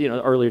mentioned this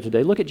earlier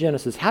today. Look at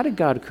Genesis. How did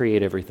God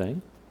create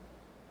everything?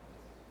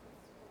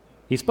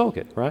 He spoke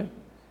it, right?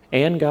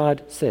 And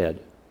God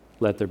said,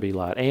 let there be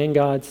light. And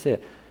God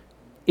said.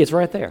 It's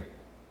right there.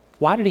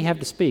 Why did he have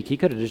to speak? He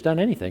could have just done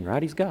anything,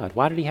 right? He's God.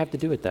 Why did he have to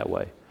do it that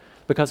way?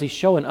 Because he's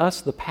showing us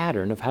the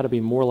pattern of how to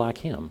be more like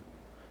him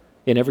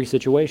in every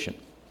situation.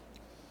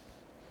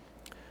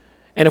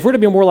 And if we're to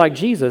be more like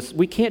Jesus,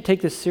 we can't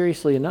take this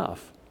seriously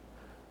enough.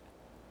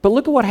 But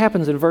look at what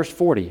happens in verse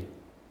 40.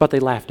 But they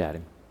laughed at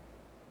him.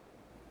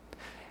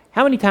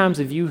 How many times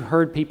have you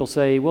heard people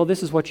say, well,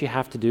 this is what you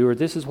have to do, or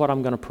this is what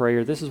I'm going to pray,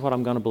 or this is what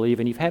I'm going to believe,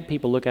 and you've had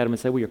people look at them and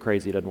say, well, you're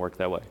crazy, it doesn't work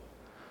that way.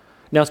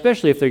 Now,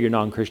 especially if they're your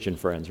non-Christian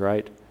friends,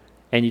 right?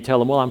 And you tell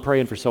them, well, I'm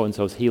praying for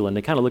so-and-so's healing.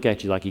 They kind of look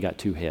at you like you got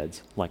two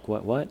heads. Like,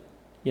 what?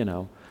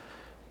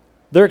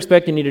 They're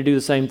expecting you to do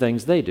the same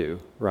things they do,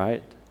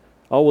 right?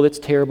 Oh, well, it's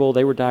terrible.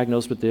 They were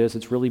diagnosed with this.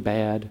 It's really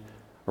bad.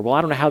 Or, well,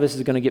 I don't know how this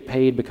is going to get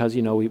paid because,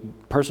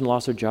 person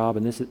lost their job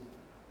and this is...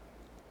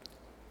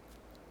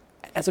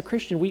 As a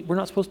Christian, we're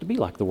not supposed to be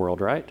like the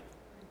world, right?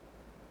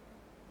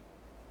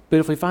 But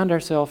if we find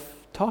ourselves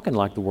talking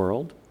like the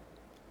world,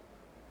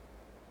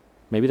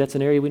 maybe that's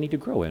an area we need to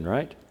grow in,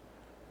 right?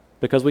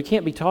 Because we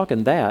can't be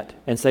talking that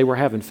and say we're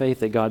having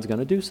faith that God's going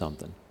to do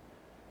something.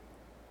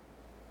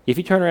 If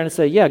you turn around and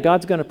say, yeah,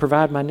 God's going to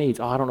provide my needs.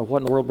 Oh, I don't know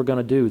what in the world we're going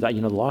to do.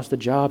 Lost the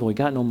job and we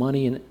got no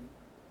money. And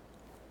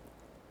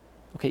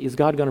okay, is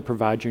God going to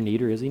provide your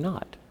need or is he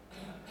not?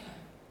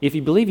 If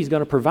you believe he's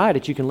going to provide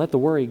it, you can let the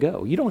worry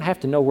go. You don't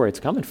have to know where it's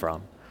coming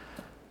from.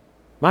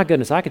 My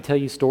goodness, I could tell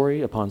you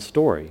story upon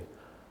story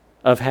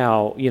of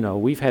how,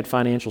 we've had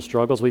financial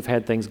struggles, we've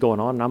had things going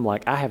on, and I'm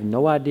like, I have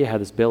no idea how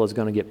this bill is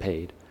going to get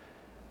paid.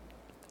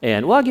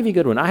 And, well, I'll give you a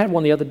good one. I had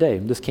one the other day.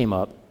 This came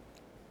up.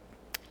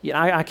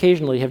 I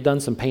occasionally have done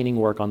some painting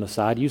work on the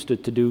side. Used to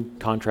do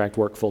contract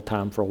work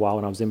full-time for a while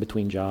when I was in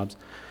between jobs.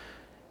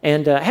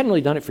 And I hadn't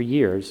really done it for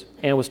years.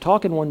 And I was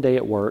talking one day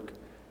at work,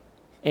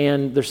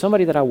 and there's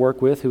somebody that I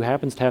work with who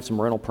happens to have some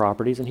rental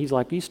properties, and he's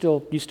like, you still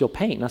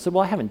paint? And I said,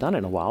 well, I haven't done it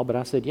in a while, but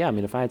I said, yeah,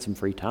 if I had some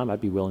free time,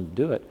 I'd be willing to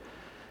do it.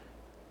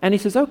 And he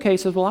says, okay. He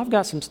says, well, I've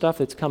got some stuff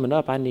that's coming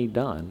up I need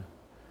done.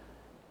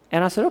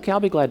 And I said, okay, I'll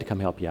be glad to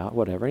come help you out,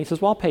 whatever. And he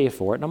says, well, I'll pay you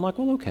for it. And I'm like,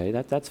 well, okay,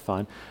 that's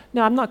fine.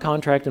 Now, I'm not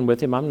contracting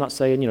with him. I'm not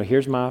saying,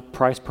 here's my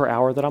price per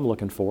hour that I'm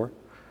looking for.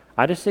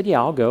 I just said, yeah,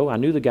 I'll go. I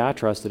knew the guy, I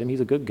trusted him.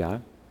 He's a good guy.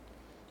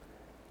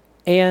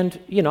 And,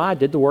 I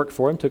did the work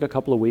for him, took a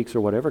couple of weeks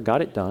or whatever,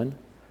 got it done.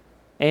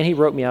 And he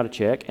wrote me out a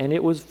check, and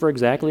it was for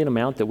exactly an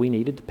amount that we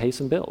needed to pay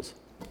some bills.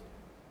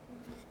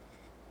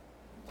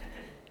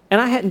 And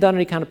I hadn't done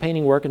any kind of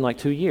painting work in like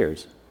 2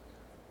 years.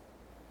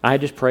 I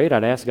had just prayed.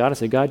 I'd asked God, I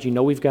said, God,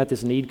 we've got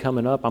this need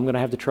coming up. I'm going to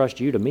have to trust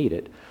you to meet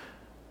it.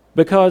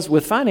 Because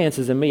with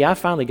finances and me, I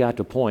finally got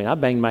to a point. I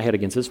banged my head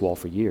against this wall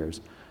for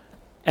years.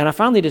 And I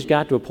finally just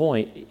got to a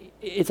point,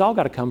 it's all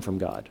got to come from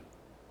God.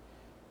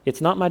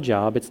 It's not my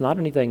job. It's not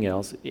anything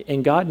else.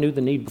 And God knew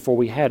the need before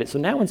we had it. So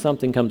now when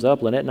something comes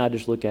up, Lynette and I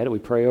just look at it, we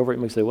pray over it,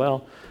 and we say,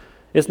 well,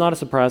 it's not a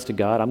surprise to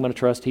God. I'm going to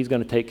trust he's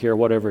going to take care of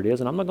whatever it is,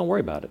 and I'm not going to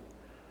worry about it.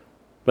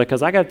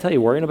 Because I got to tell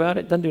you, worrying about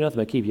it doesn't do nothing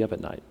but keep you up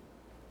at night.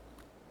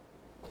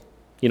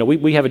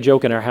 We have a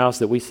joke in our house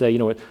that we say,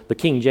 the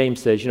King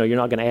James says, you're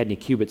not going to add any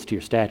cubits to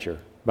your stature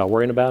by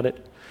worrying about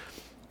it.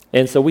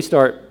 And so we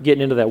start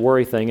getting into that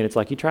worry thing, and it's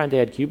like, you're trying to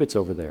add cubits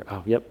over there.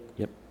 Oh, yep,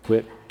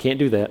 quit. Can't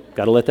do that.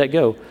 Got to let that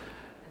go.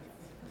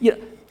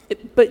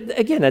 But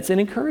again, that's an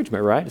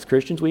encouragement, right? As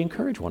Christians, we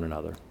encourage one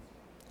another.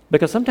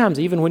 Because sometimes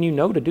even when you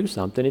know to do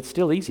something, it's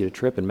still easy to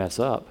trip and mess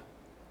up.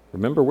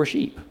 Remember, we're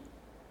sheep,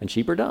 and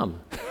sheep are dumb.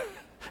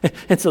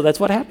 And so that's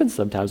what happens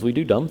sometimes. We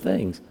do dumb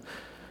things.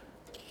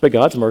 But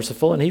God's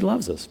merciful and he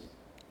loves us.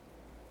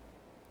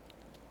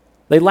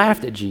 They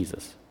laughed at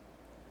Jesus.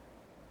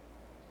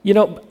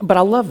 But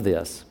I love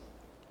this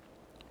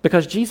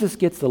because Jesus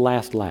gets the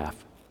last laugh.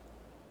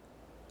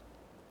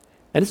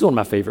 And this is one of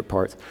my favorite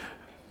parts.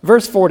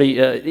 Verse 40,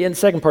 in the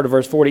second part of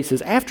verse 40, it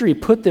says, after he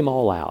put them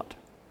all out.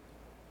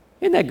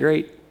 Isn't that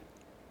great?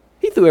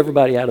 He threw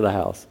everybody out of the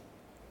house.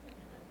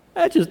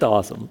 That's just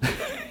awesome.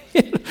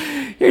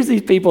 Here's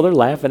these people, they're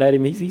laughing at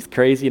him. He's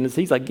crazy, and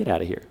he's like, get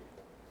out of here.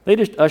 They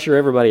just usher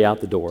everybody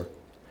out the door.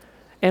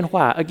 And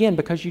why? Again,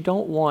 because you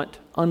don't want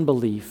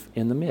unbelief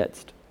in the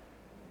midst.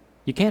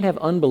 You can't have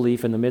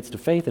unbelief in the midst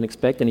of faith and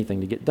expect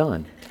anything to get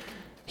done.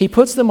 He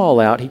puts them all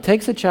out. He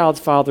takes the child's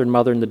father and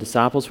mother and the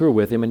disciples who were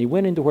with him, and he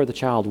went into where the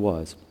child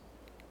was.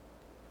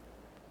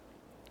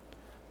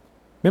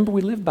 Remember,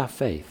 we live by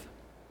faith.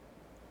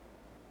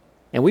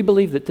 And we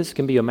believe that this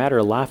can be a matter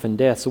of life and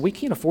death, so we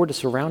can't afford to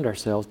surround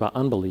ourselves by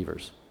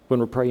unbelievers when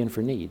we're praying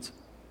for needs.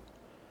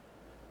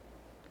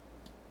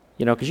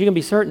 Because you can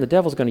be certain the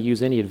devil's going to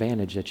use any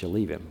advantage that you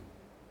leave him.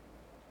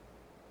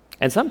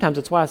 And sometimes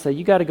that's why I say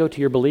you got to go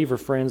to your believer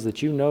friends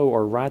that you know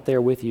are right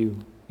there with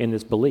you in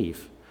this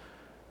belief.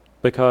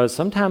 Because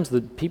sometimes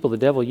the people the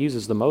devil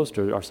uses the most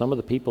are some of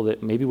the people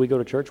that maybe we go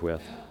to church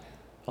with,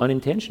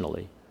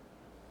 unintentionally.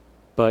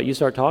 But you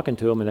start talking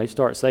to them and they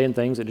start saying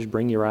things that just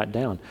bring you right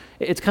down.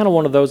 It's kind of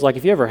one of those, like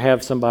if you ever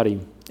have somebody,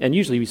 and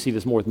usually we see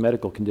this more with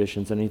medical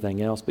conditions than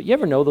anything else, but you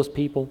ever know those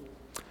people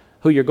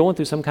who you're going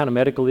through some kind of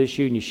medical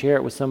issue and you share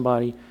it with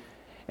somebody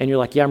and you're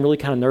like, yeah, I'm really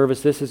kind of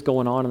nervous, this is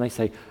going on, and they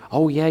say,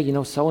 oh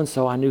yeah,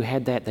 so-and-so I knew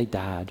had that, they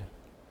died.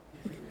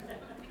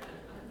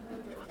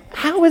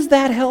 How is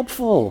that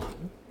helpful?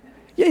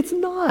 Yeah, it's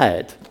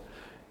not.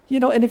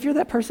 And if you're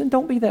that person,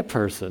 don't be that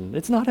person.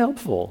 It's not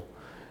helpful.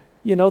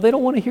 They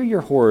don't want to hear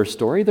your horror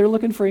story. They're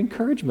looking for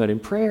encouragement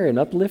and prayer and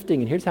uplifting,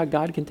 and here's how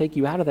God can take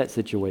you out of that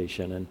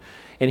situation.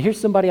 And here's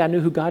somebody I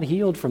knew who God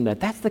healed from that.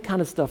 That's the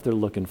kind of stuff they're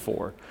looking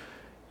for.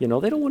 They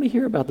don't want to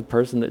hear about the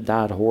person that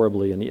died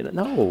horribly. And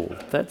no,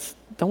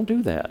 don't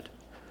do that.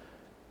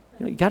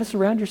 You got to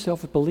surround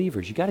yourself with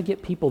believers. You got to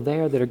get people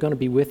there that are going to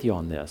be with you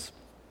on this.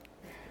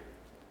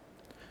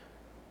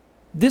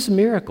 This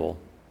miracle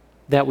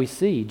that we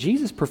see,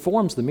 Jesus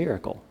performs the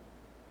miracle.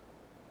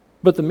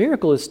 But the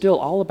miracle is still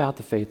all about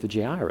the faith of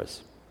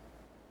Jairus.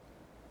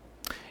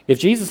 If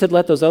Jesus had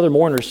let those other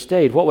mourners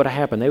stay, what would have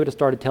happened? They would have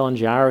started telling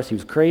Jairus he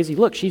was crazy.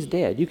 Look, she's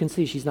dead. You can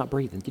see she's not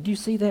breathing. Did you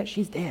see that?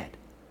 She's dead.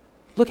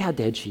 Look how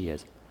dead she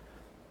is.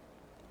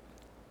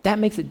 That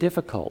makes it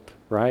difficult,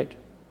 right?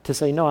 To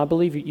say, no, I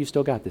believe you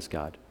still got this,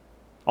 God.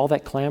 All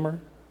that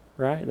clamor,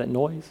 right? That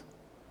noise.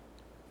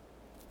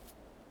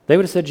 They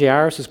would have said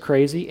Jairus is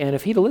crazy, and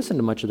if he'd have listened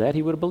to much of that,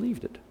 he would have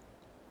believed it.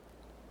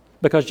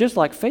 Because just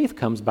like faith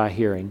comes by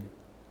hearing,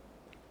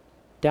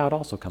 doubt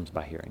also comes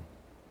by hearing.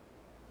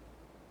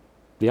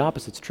 The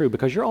opposite's true,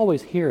 because you're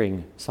always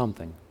hearing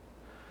something.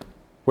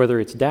 Whether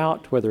it's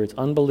doubt, whether it's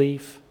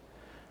unbelief.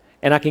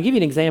 And I can give you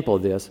an example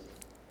of this.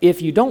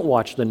 If you don't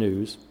watch the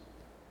news,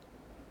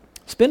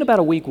 spend about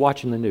a week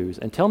watching the news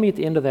and tell me at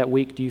the end of that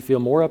week, do you feel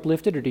more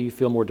uplifted or do you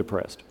feel more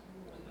depressed?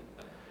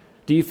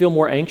 Do you feel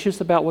more anxious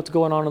about what's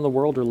going on in the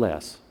world or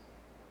less?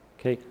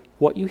 Okay,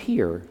 what you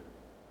hear,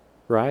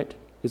 right,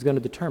 is going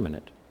to determine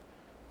it.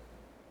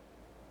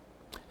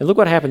 And look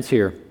what happens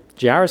here.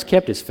 Jairus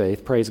kept his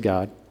faith, praise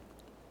God,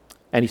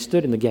 and he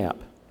stood in the gap.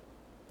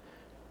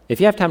 If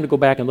you have time to go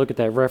back and look at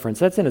that reference,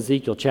 that's in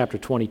Ezekiel chapter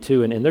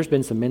 22, and there's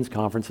been some men's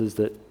conferences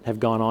that have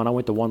gone on. I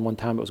went to one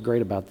time. It was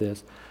great about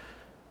this.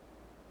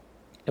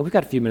 And we've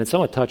got a few minutes, so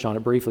I'm going to touch on it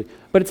briefly.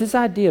 But it's this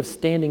idea of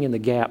standing in the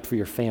gap for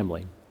your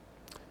family.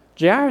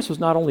 Jairus was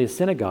not only a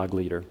synagogue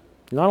leader,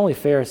 not only a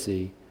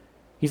Pharisee,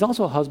 he's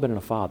also a husband and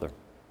a father.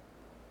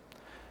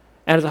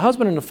 And as a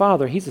husband and a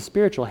father, he's the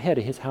spiritual head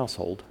of his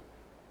household.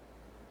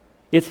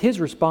 It's his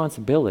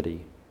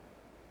responsibility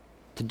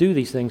to do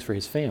these things for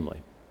his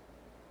family.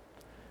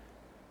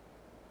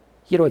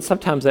 You know, and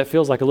sometimes that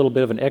feels like a little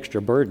bit of an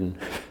extra burden.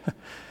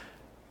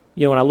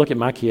 You know, when I look at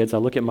my kids, I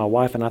look at my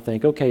wife and I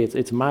think, okay,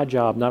 it's my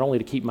job not only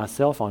to keep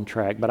myself on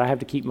track, but I have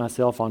to keep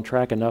myself on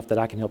track enough that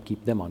I can help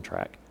keep them on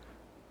track,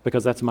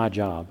 because that's my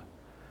job.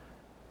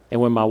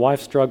 And when my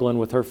wife's struggling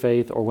with her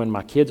faith, or when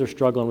my kids are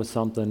struggling with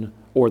something,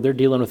 or they're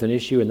dealing with an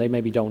issue and they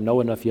maybe don't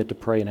know enough yet to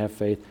pray and have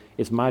faith,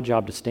 it's my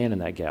job to stand in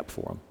that gap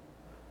for them.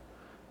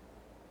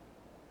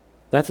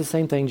 That's the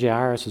same thing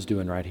Jairus is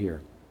doing right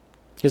here.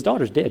 His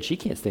daughter's dead. She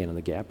can't stand in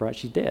the gap, right?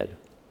 She's dead.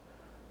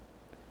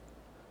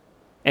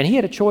 And he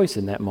had a choice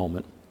in that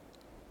moment.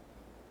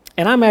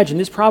 And I imagine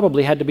this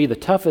probably had to be the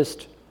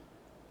toughest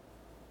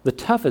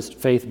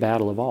faith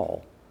battle of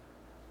all.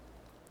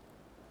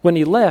 When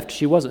he left,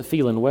 she wasn't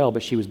feeling well,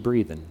 but she was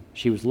breathing.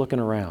 She was looking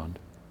around.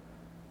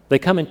 They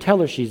come and tell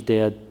her she's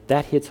dead.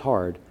 That hits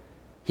hard.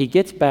 He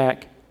gets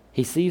back.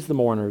 He sees the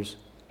mourners.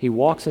 He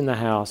walks in the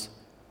house.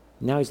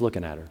 Now he's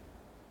looking at her.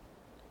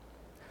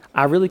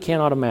 I really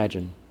cannot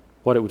imagine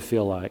what it would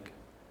feel like.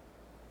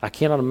 I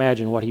cannot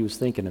imagine what he was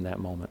thinking in that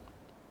moment.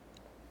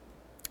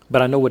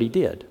 But I know what he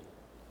did.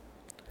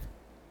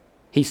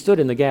 He stood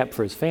in the gap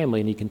for his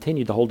family, and he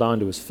continued to hold on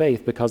to his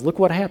faith, because look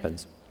what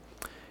happens.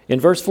 In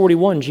verse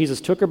 41,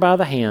 Jesus took her by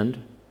the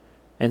hand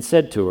and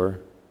said to her,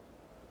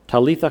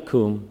 Talitha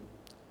cum,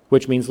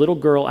 which means, little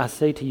girl, I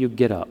say to you,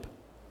 get up.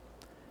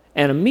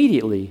 And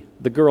immediately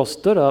the girl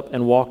stood up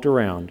and walked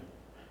around.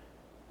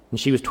 And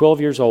she was 12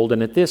 years old,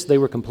 and at this they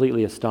were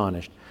completely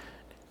astonished.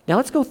 Now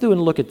let's go through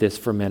and look at this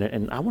for a minute,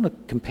 and I want to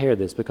compare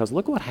this, because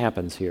look what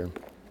happens here.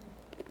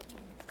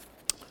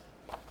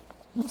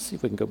 Let's see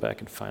if we can go back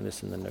and find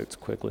this in the notes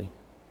quickly.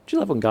 Do you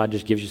love when God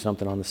just gives you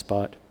something on the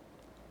spot?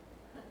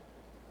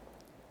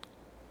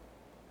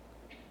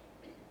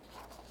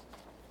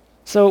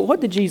 So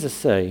what did Jesus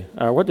say?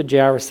 Or what did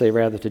Jairus say,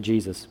 rather, to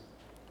Jesus?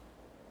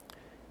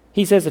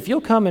 He says, if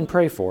you'll come and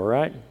pray for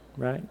her,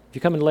 right? If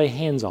you come and lay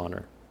hands on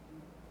her,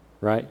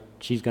 right?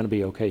 She's going to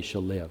be okay.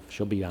 She'll live.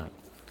 She'll be on.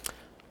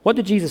 What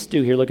did Jesus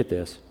do here? Look at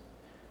this.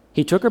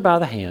 He took her by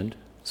the hand,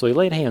 so he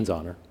laid hands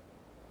on her.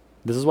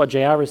 This is what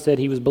Jairus said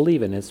he was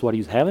believing. It's what he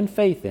was having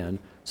faith in.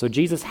 So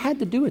Jesus had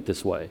to do it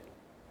this way,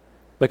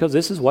 because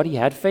this is what he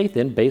had faith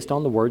in based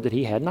on the word that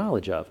he had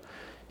knowledge of.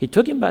 He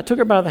took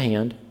her by the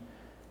hand,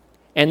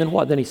 and then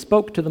what? Then he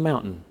spoke to the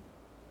mountain,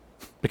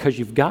 because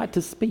you've got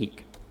to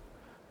speak.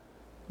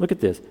 Look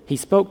at this. He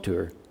spoke to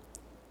her.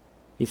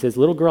 He says,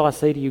 little girl, I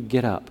say to you,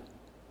 get up.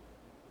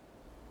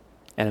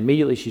 And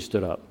immediately she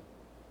stood up.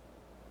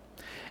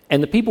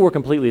 And the people were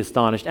completely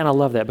astonished, and I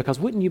love that,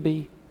 because wouldn't you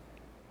be?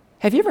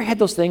 Have you ever had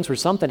those things where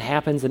something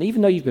happens, and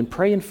even though you've been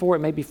praying for it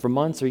maybe for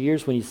months or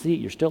years, when you see it,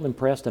 you're still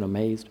impressed and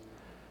amazed?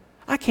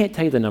 I can't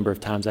tell you the number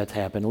of times that's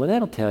happened. Lynette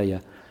will tell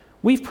you.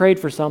 We've prayed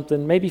for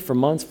something, maybe for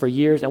months, for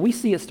years, and we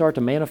see it start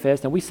to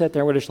manifest, and we sit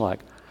there and we're just like,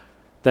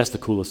 that's the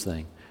coolest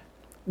thing.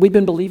 We've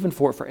been believing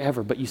for it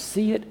forever, but you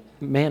see it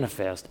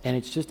manifest, and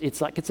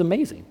it's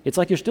amazing. It's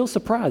like you're still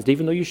surprised,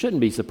 even though you shouldn't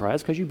be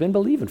surprised, because you've been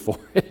believing for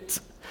it.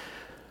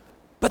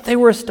 But they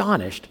were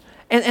astonished.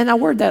 And I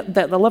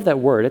love that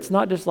word. It's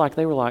not just like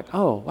they were like,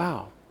 oh,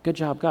 wow, good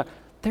job, God.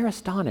 They're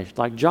astonished,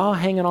 like jaw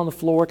hanging on the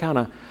floor, kind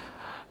of,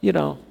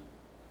 the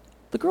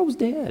girl was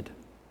dead.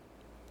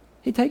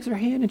 He takes her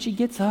hand and she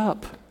gets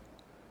up.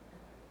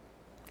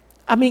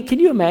 I mean, can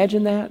you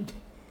imagine that?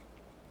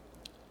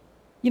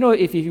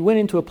 If you went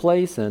into a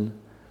place and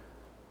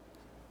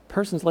a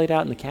person's laid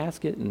out in the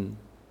casket and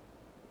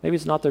maybe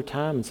it's not their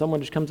time and someone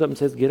just comes up and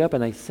says, get up,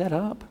 and they set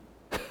up.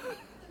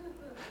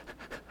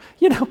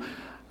 You know,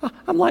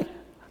 I'm like,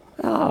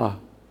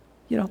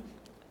 you know,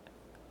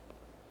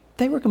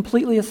 they were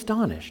completely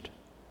astonished.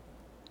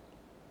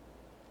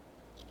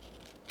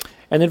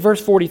 And then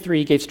verse 43,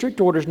 he gave strict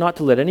orders not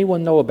to let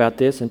anyone know about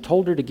this and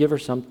told him to give her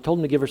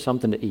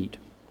something to eat.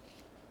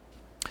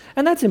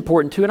 And that's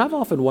important too, and I've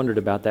often wondered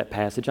about that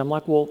passage. I'm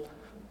like, well,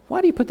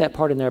 why do you put that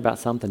part in there about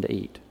something to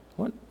eat?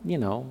 What,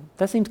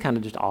 that seems kind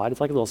of just odd.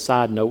 It's like a little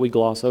side note we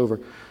gloss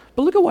over.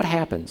 But look at what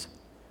happens.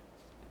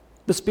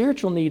 The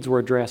spiritual needs were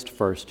addressed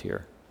first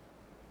here,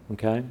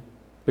 okay?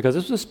 Because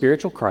this was a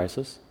spiritual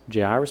crisis.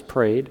 Jairus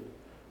prayed.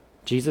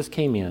 Jesus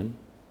came in.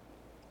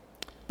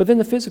 But then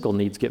the physical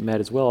needs get met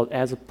as well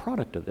as a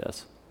product of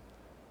this.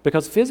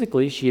 Because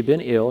physically, she had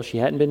been ill. She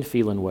hadn't been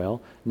feeling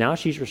well. Now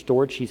she's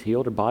restored. She's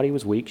healed. Her body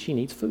was weak. She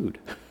needs food.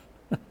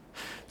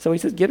 So he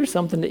says, get her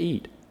something to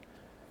eat.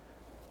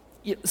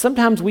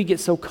 Sometimes we get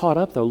so caught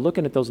up, though,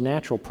 looking at those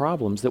natural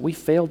problems that we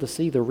fail to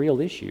see the real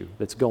issue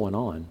that's going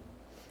on.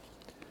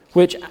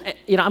 Which,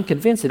 I'm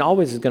convinced it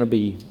always is going to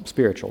be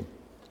spiritual.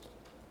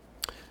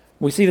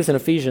 We see this in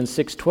Ephesians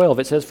 6:12.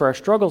 It says, for our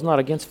struggle is not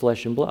against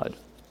flesh and blood.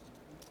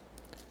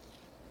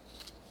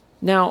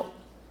 Now,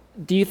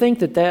 do you think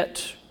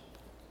that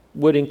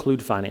would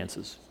include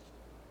finances?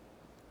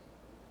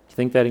 Do you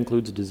think that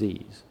includes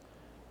disease?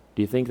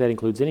 Do you think that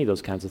includes any of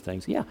those kinds of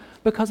things? Yeah,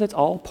 because it's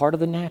all part of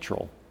the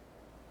natural.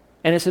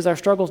 And it says our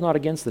struggle's not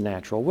against the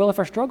natural. Well, if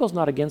our struggle's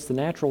not against the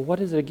natural,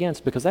 what is it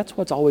against? Because that's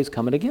what's always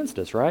coming against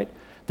us, right?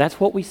 That's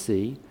what we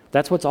see.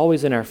 That's what's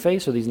always in our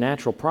face are these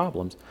natural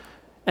problems.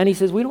 And he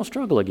says we don't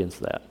struggle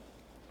against that.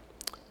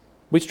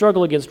 We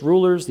struggle against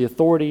rulers, the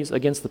authorities,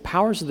 against the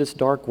powers of this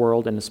dark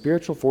world and the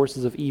spiritual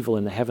forces of evil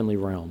in the heavenly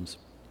realms.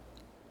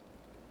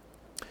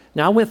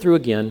 Now, I went through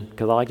again,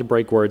 because I like to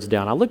break words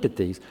down. I looked at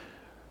these.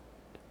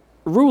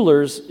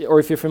 Rulers, or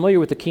if you're familiar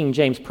with the King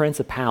James,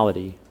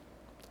 principality,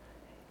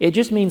 it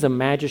just means a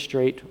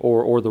magistrate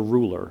or the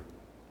ruler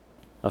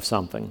of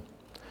something.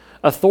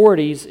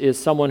 Authorities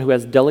is someone who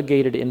has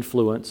delegated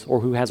influence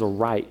or who has a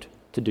right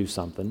to do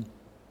something.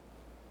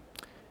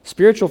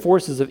 Spiritual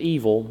forces of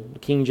evil,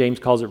 King James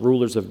calls it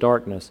rulers of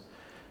darkness,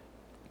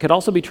 could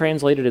also be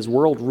translated as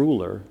world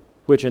ruler,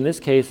 which in this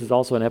case is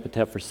also an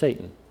epithet for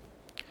Satan.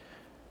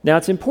 Now,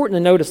 it's important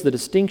to notice the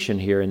distinction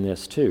here in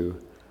this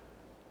too,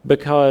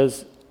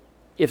 because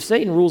if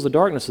Satan rules the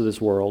darkness of this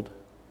world,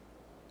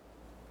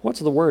 what's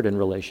the word in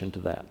relation to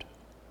that?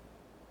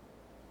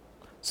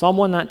 Psalm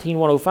 119,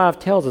 105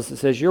 tells us, it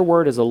says, your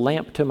word is a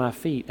lamp to my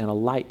feet and a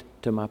light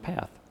to my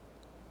path.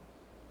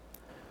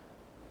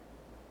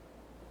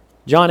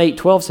 John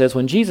 8:12 says,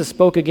 when Jesus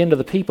spoke again to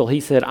the people, he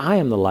said, I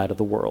am the light of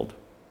the world.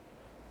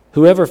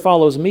 Whoever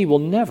follows me will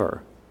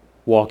never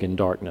walk in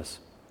darkness,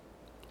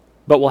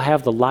 but will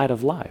have the light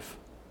of life.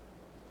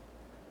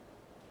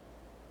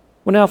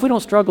 Well, now, if we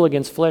don't struggle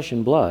against flesh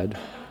and blood,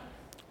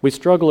 we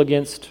struggle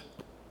against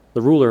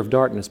the ruler of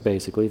darkness,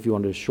 basically, if you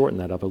wanted to shorten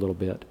that up a little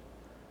bit.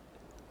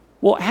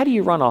 Well, how do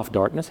you run off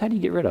darkness? How do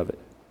you get rid of it?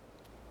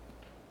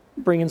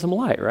 Bring in some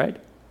light, right?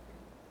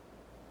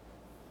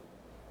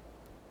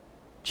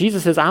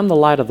 Jesus says, I'm the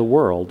light of the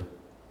world.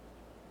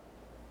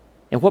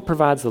 And what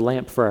provides the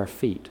lamp for our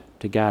feet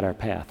to guide our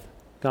path?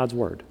 God's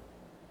Word.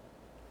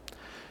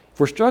 If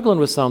we're struggling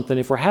with something,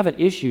 if we're having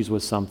issues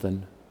with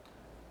something,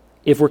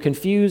 if we're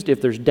confused, if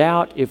there's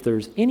doubt, if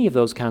there's any of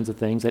those kinds of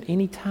things at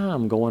any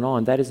time going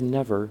on, that is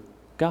never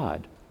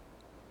God.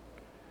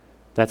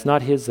 That's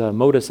not his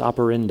modus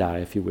operandi,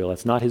 if you will.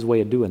 That's not his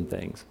way of doing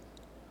things.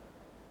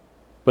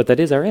 But that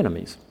is our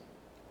enemies.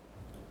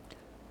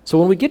 So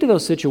when we get to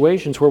those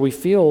situations where we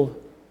feel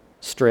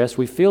stressed,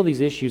 we feel these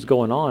issues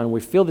going on,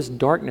 we feel this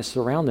darkness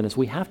surrounding us,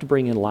 we have to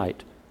bring in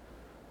light.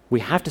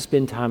 We have to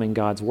spend time in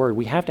God's Word.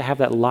 We have to have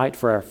that light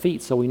for our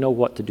feet so we know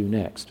what to do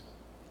next.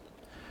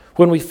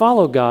 When we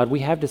follow God, we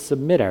have to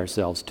submit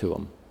ourselves to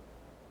Him.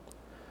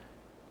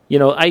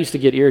 I used to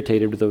get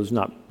irritated with those,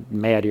 not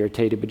mad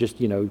irritated, but just,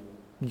 you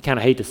kind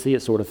of hate to see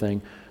it sort of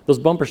thing. Those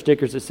bumper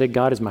stickers that said,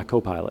 God is my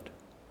co-pilot.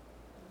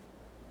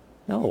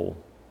 No.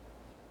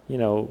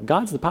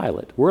 God's the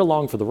pilot. We're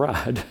along for the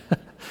ride.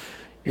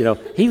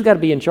 He's got to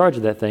be in charge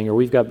of that thing or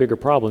we've got bigger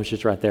problems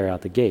just right there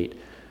out the gate.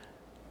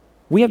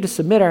 We have to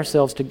submit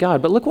ourselves to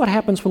God. But look what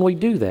happens when we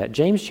do that.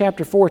 James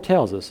chapter 4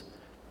 tells us,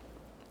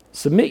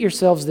 submit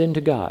yourselves then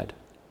to God.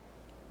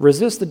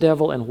 Resist the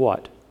devil and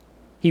what?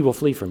 He will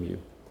flee from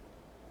you.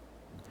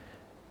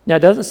 Now, it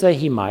doesn't say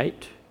he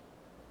might.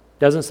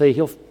 Doesn't say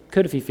he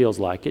could if he feels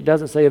like it.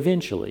 Doesn't say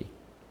eventually.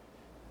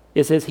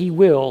 It says he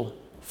will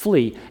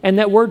flee. And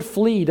that word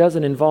flee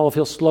doesn't involve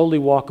he'll slowly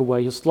walk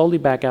away. He'll slowly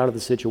back out of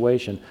the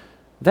situation.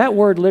 That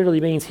word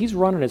literally means he's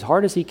running as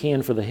hard as he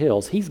can for the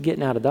hills. He's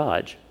getting out of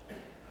Dodge.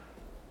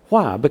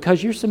 Why?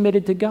 Because you're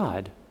submitted to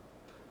God.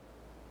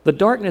 The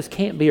darkness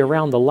can't be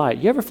around the light.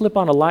 You ever flip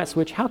on a light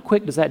switch? How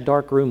quick does that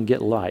dark room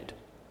get light?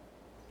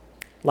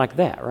 Like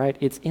that, right?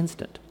 It's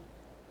instant.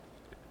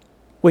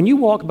 When you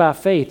walk by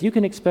faith, you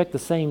can expect the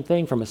same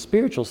thing from a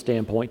spiritual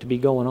standpoint to be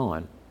going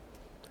on.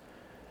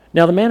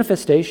 Now, the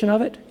manifestation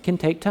of it can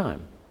take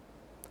time.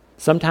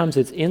 Sometimes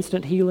it's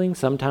instant healing.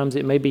 Sometimes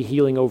it may be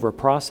healing over a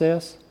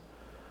process.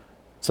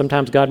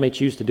 Sometimes God may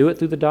choose to do it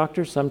through the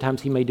doctor.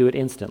 Sometimes he may do it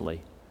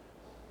instantly.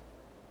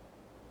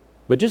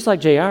 But just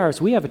like Jairus,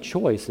 we have a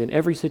choice in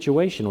every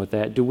situation with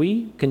that. Do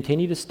we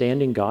continue to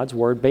stand in God's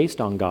word,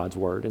 based on God's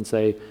word, and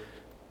say,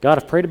 God,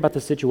 I've prayed about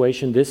the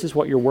situation. This is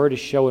what your word is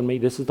showing me.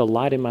 This is the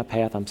light in my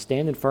path. I'm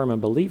standing firm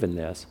and believing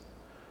this.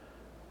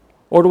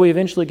 Or do we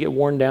eventually get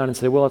worn down and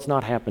say, well, it's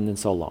not happened in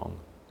so long.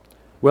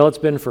 Well, it's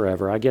been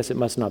forever. I guess it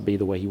must not be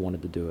the way he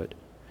wanted to do it.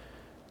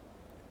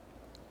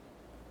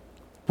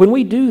 When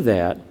we do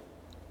that,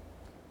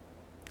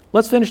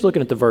 let's finish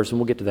looking at the verse, and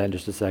we'll get to that in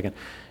just a second.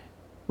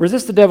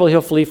 Resist the devil,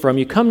 he'll flee from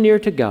you. Come near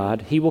to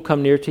God, he will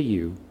come near to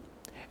you.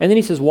 And then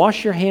he says,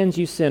 wash your hands,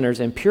 you sinners,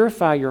 and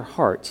purify your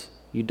hearts,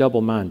 you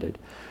double-minded.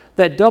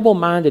 That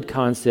double-minded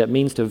concept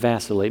means to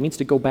vacillate. It means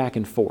to go back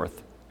and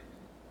forth.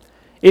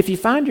 If you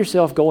find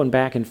yourself going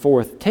back and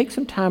forth, take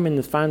some time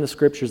and find the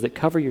scriptures that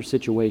cover your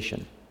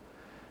situation.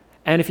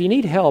 And if you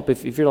need help,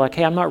 if you're like,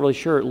 hey, I'm not really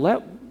sure,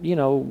 let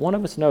one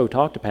of us know.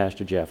 Talk to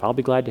Pastor Jeff. I'll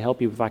be glad to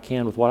help you if I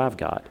can with what I've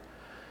got.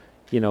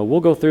 We'll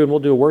go through and we'll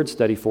do a word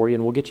study for you,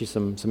 and we'll get you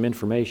some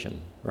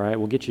information, right?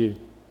 We'll get you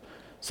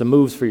some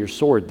moves for your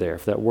sword there,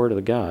 for that word of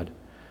the God.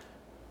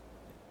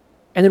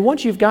 And then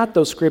once you've got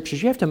those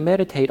scriptures, you have to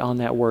meditate on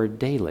that word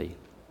daily.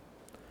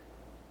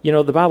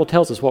 The Bible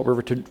tells us what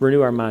we're to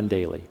renew our mind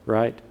daily,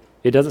 right?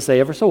 It doesn't say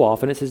ever so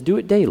often. It says do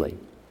it daily.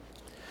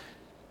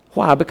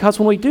 Why? Because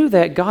when we do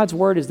that, God's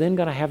word is then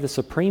going to have the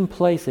supreme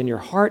place in your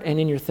heart and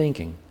in your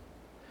thinking.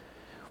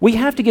 We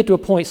have to get to a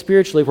point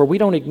spiritually where we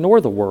don't ignore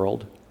the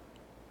world,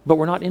 but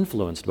we're not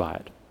influenced by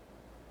it.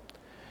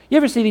 You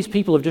ever see these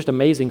people of just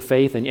amazing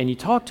faith, and you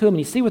talk to them and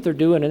you see what they're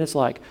doing, and it's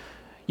like,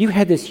 you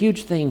had this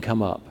huge thing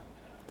come up.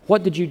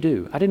 What did you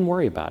do? I didn't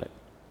worry about it.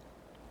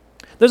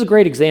 There's a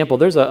great example.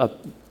 There's a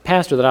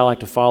pastor that I like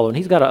to follow, and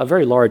he's got a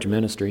very large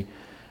ministry.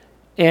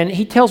 And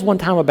he tells one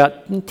time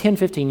about 10,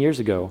 15 years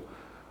ago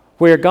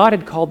where God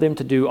had called them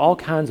to do all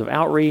kinds of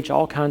outreach,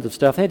 all kinds of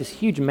stuff. They had this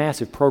huge,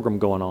 massive program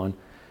going on.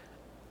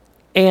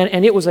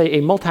 And it was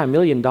a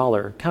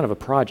multi-million-dollar kind of a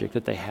project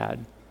that they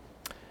had.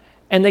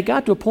 And they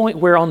got to a point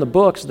where on the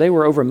books, they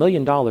were over $1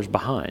 million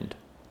behind.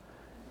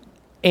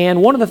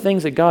 And one of the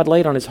things that God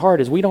laid on his heart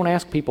is we don't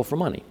ask people for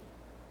money.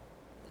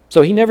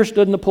 So he never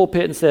stood in the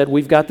pulpit and said,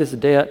 we've got this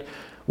debt,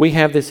 we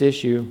have this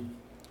issue.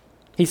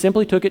 He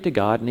simply took it to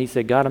God, and he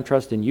said, God, I'm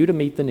trusting you to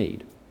meet the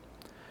need.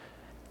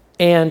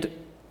 And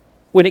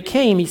when it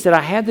came, he said,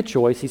 I had the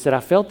choice. He said, I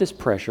felt this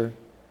pressure.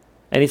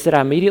 And he said, I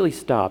immediately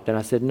stopped, and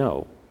I said,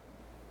 no,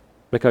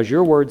 because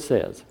your word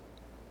says.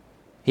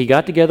 He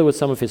got together with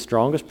some of his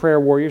strongest prayer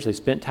warriors. They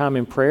spent time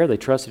in prayer. They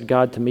trusted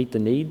God to meet the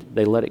need.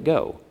 They let it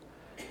go.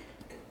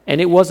 And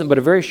it wasn't but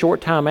a very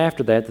short time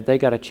after that they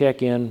got a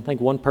check in. I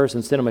think one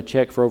person sent them a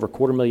check for over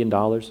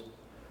 $250,000.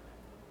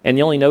 And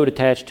the only note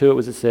attached to it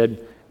was it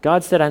said,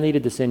 God said I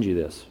needed to send you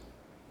this.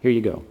 Here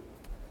you go.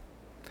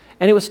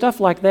 And it was stuff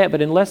like that,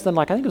 but in less than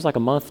I think it was like a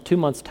month, 2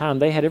 months' time,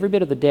 they had every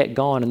bit of the debt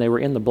gone, and they were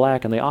in the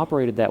black, and they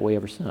operated that way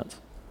ever since.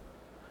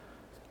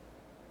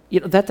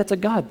 That's a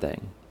God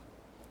thing.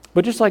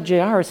 But just like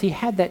Jairus, he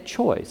had that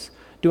choice.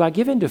 Do I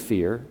give in to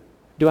fear?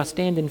 Do I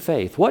stand in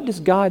faith? What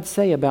does God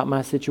say about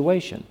my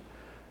situation?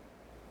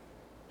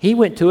 He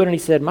went to it and he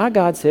said, my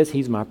God says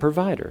he's my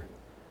provider.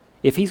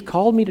 If he's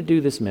called me to do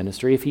this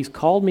ministry, if he's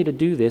called me to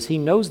do this, he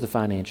knows the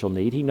financial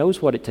need. He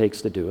knows what it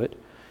takes to do it.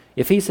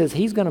 If he says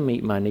he's going to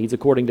meet my needs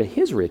according to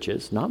his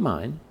riches, not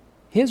mine,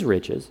 his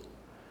riches,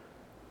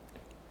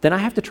 then I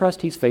have to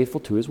trust he's faithful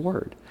to his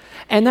word.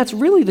 And that's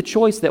really the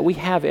choice that we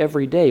have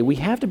every day. We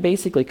have to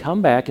basically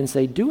come back and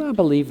say, do I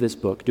believe this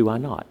book? Do I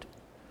not?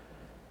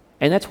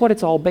 And that's what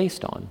it's all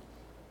based on.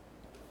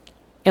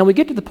 And we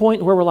get to the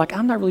point where we're like,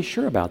 I'm not really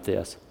sure about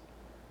this.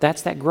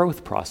 That's that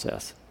growth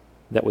process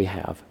that we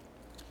have.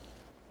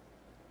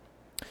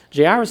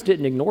 Jairus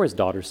didn't ignore his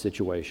daughter's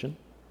situation,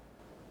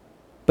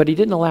 but he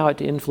didn't allow it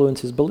to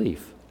influence his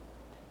belief.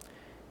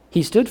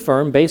 He stood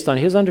firm based on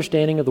his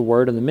understanding of the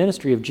word and the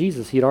ministry of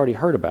Jesus he had already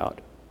heard about.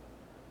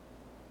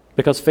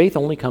 Because faith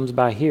only comes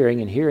by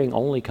hearing, and hearing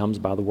only comes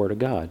by the word of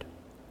God.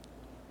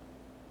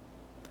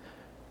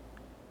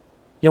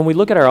 When we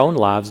look at our own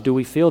lives, do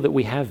we feel that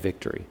we have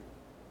victory?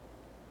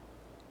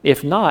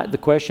 If not, the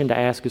question to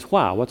ask is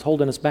why? What's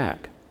holding us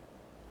back?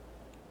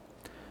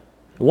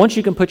 Once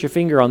you can put your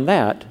finger on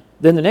that,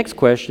 then the next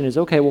question is,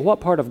 okay, well, what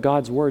part of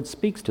God's word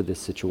speaks to this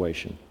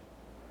situation?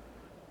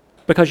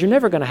 Because you're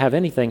never going to have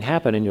anything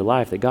happen in your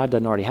life that God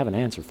doesn't already have an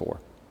answer for.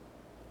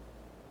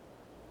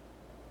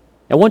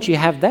 And once you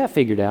have that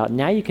figured out,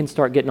 now you can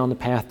start getting on the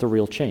path to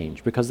real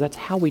change, because that's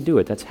how we do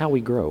it. That's how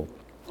we grow.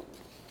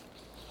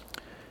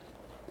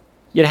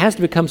 Yet it has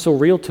to become so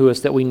real to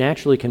us that we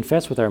naturally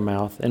confess with our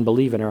mouth and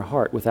believe in our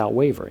heart without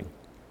wavering.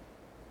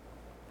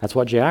 That's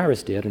what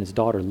Jairus did, and his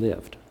daughter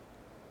lived.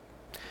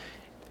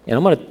 And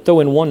I'm going to throw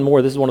in one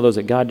more. This is one of those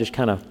that God just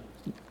kind of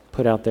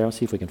put out there. I'll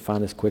see if we can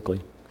find this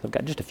quickly. I've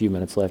got just a few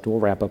minutes left, and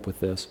we'll wrap up with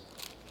this.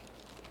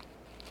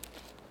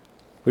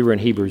 We were in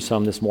Hebrews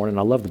some this morning.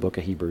 I love the book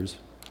of Hebrews.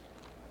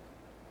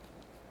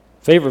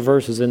 Favorite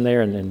verses in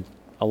there, and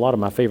a lot of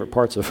my favorite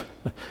parts of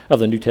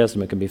the New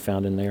Testament can be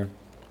found in there.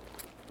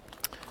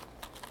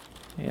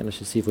 And let's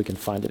just see if we can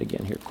find it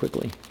again here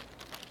quickly.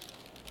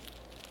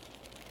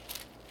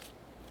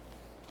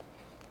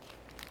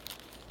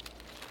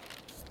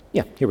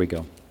 Yeah, here we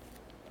go.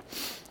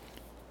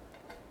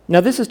 Now,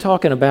 this is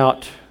talking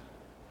about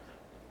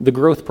the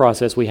growth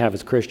process we have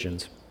as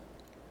Christians.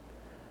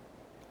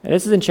 And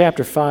this is in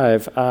chapter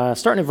 5,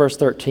 starting in verse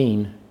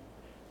 13.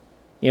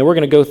 We're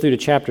going to go through to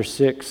chapter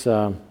 6,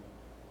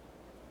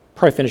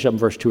 probably finish up in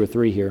verse 2 or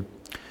 3 here.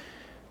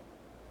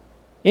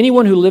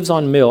 Anyone who lives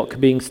on milk,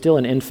 being still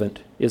an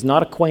infant, is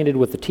not acquainted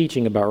with the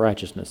teaching about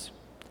righteousness.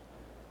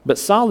 But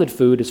solid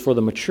food is for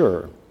the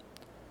mature,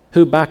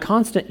 who by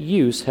constant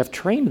use have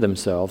trained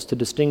themselves to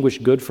distinguish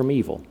good from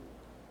evil.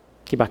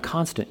 Okay, by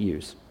constant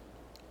use.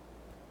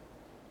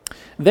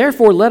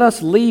 Therefore, let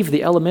us leave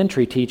the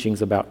elementary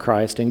teachings about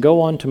Christ and go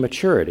on to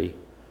maturity.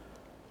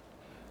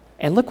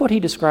 And look what he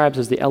describes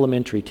as the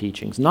elementary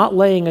teachings, not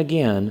laying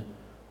again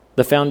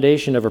the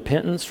foundation of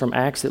repentance from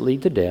acts that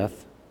lead to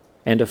death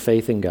and of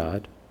faith in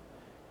God,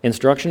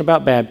 instruction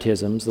about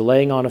baptisms, the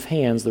laying on of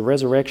hands, the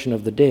resurrection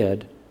of the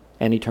dead,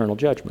 and eternal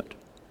judgment.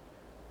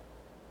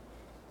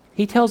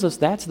 He tells us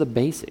that's the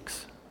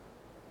basics.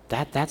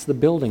 That's the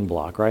building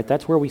block, right?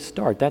 That's where we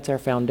start. That's our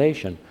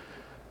foundation.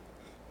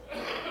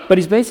 But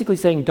he's basically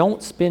saying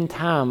don't spend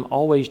time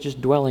always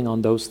just dwelling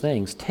on those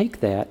things. Take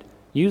that,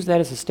 use that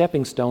as a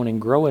stepping stone,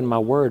 and grow in my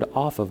word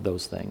off of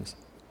those things.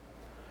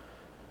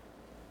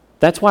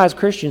 That's why as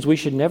Christians we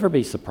should never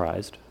be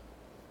surprised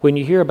when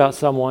you hear about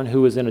someone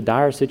who was in a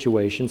dire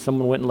situation,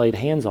 someone went and laid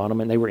hands on them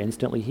and they were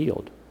instantly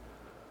healed.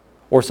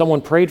 Or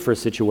someone prayed for a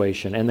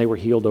situation and they were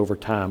healed over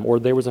time. Or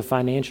there was a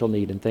financial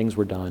need and things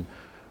were done.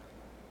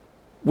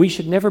 We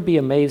should never be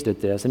amazed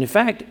at this. And in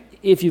fact,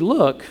 if you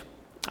look,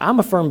 I'm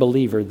a firm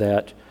believer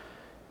that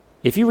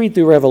if you read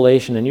through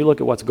Revelation and you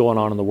look at what's going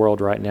on in the world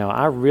right now,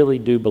 I really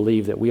do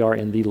believe that we are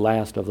in the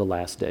last of the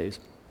last days.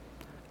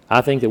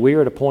 I think that we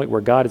are at a point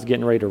where God is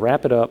getting ready to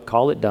wrap it up,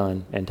 call it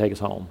done, and take us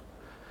home.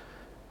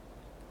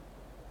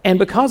 And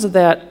because of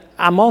that,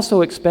 I'm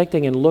also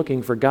expecting and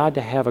looking for God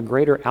to have a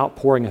greater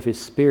outpouring of His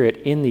Spirit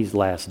in these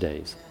last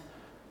days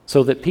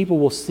so that people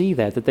will see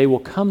that they will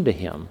come to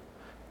Him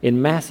in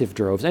massive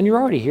droves. And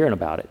you're already hearing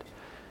about it.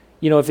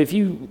 You know, if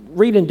you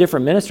read in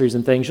different ministries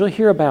and things, you'll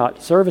hear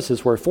about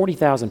services where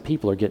 40,000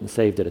 people are getting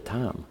saved at a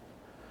time.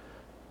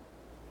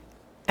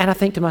 And I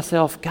think to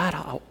myself,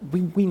 God,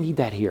 we need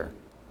that here.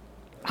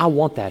 I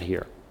want that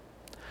here.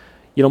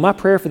 You know, my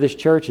prayer for this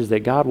church is that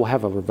God will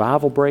have a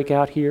revival break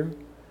out here.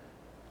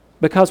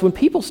 Because when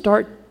people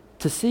start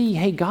to see,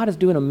 hey, God is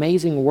doing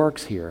amazing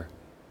works here,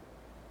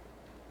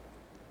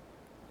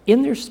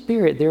 in their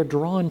spirit, they're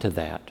drawn to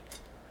that.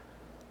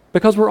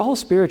 Because we're all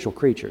spiritual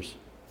creatures.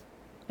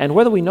 And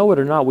whether we know it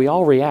or not, we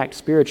all react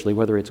spiritually,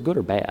 whether it's good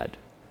or bad.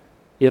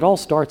 It all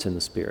starts in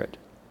the spirit.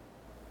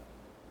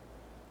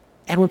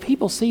 And when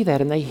people see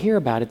that and they hear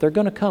about it, they're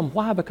going to come.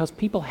 Why? Because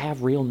people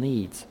have real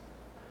needs.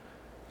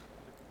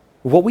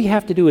 What we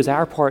have to do is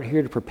our part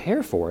here to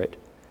prepare for it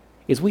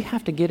is we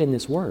have to get in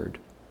this Word.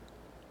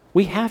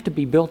 We have to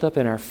be built up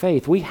in our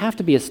faith. We have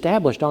to be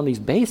established on these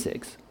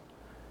basics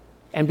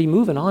and be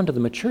moving on to the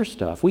mature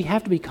stuff. We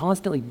have to be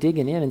constantly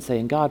digging in and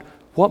saying, God,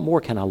 what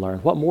more can I learn?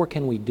 What more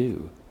can we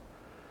do?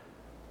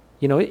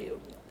 You know,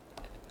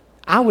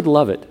 I would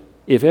love it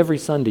if every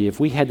Sunday, if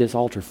we had this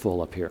altar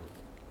full up here.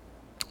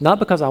 Not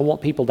because I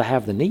want people to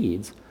have the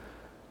needs,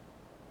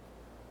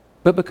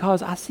 but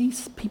because I see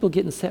people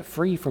getting set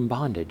free from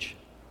bondage.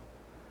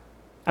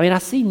 I mean, I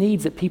see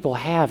needs that people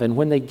have, and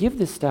when they give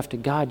this stuff to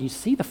God, you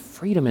see the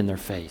freedom in their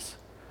face.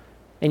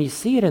 And you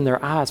see it in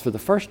their eyes for the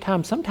first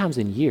time, sometimes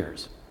in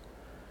years.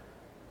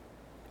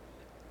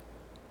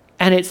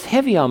 And it's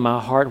heavy on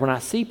my heart when I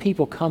see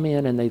people come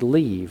in and they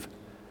leave,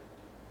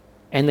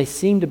 and they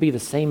seem to be the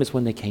same as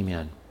when they came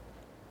in.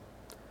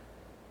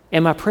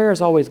 And my prayer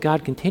is always,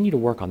 God, continue to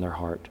work on their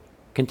heart.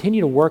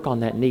 Continue to work on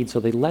that need so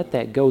they let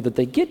that go, that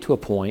they get to a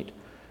point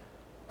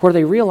where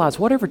they realize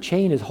whatever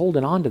chain is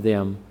holding on to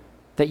them,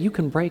 that you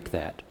can break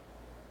that.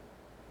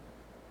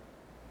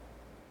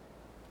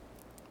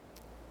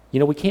 You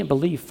know, we can't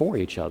believe for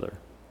each other.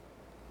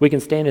 We can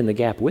stand in the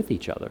gap with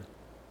each other.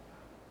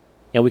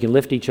 And we can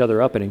lift each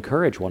other up and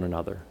encourage one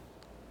another.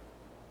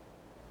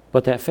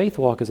 But that faith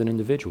walk is an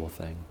individual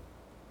thing.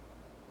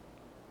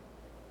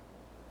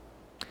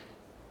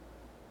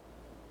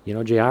 You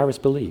know, Jairus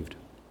believed.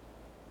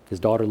 His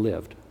daughter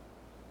lived.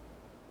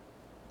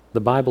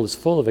 The Bible is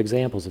full of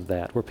examples of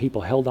that, where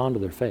people held on to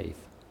their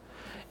faith.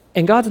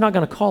 And God's not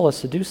going to call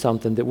us to do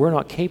something that we're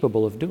not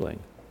capable of doing.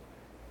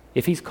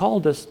 If He's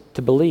called us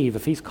to believe,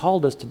 if He's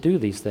called us to do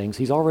these things,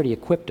 He's already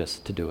equipped us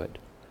to do it.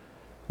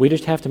 We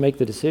just have to make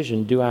the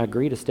decision, do I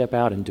agree to step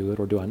out and do it,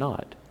 or do I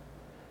not?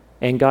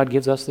 And God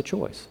gives us the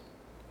choice.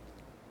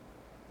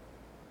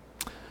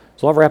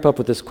 So I'll wrap up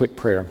with this quick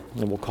prayer,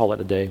 and we'll call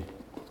it a day.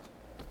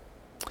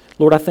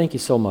 Lord, I thank You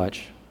so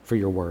much for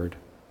Your word.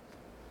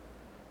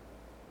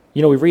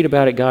 You know, we read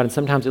about it, God, and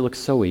sometimes it looks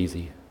so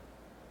easy.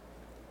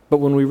 But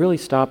when we really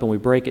stop and we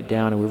break it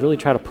down and we really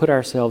try to put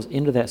ourselves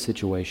into that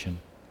situation,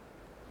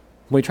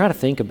 when we try to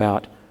think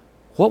about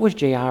what was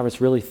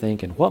Jairus really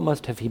thinking, what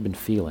must have he been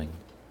feeling?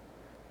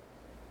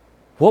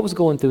 What was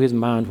going through his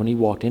mind when he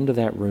walked into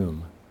that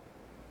room?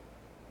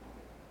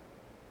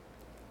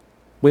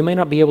 We may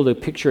not be able to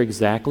picture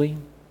exactly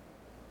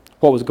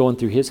what was going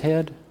through his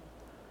head,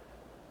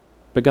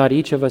 but God,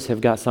 each of us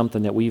have got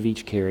something that we've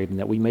each carried and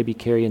that we may be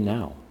carrying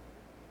now.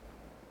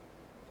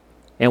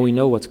 And we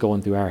know what's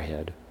going through our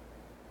head.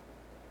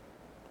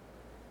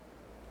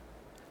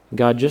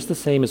 God, just the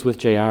same as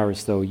with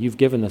Jairus, though, you've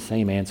given the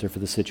same answer for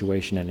the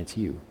situation, and it's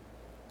you.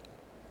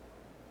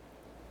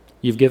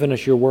 You've given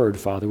us your word,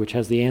 Father, which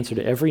has the answer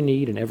to every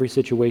need and every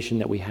situation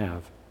that we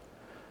have.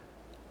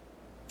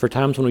 For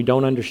times when we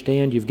don't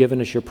understand, you've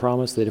given us your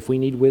promise that if we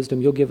need wisdom,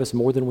 you'll give us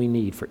more than we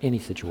need for any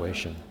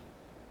situation.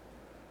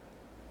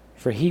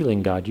 For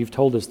healing, God, you've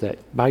told us that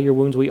by your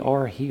wounds we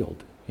are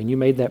healed, and you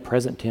made that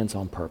present tense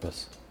on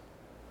purpose.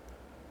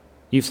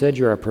 You've said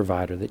you're our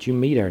provider, that you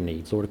meet our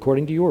needs, Lord,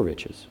 according to your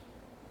riches.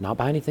 Not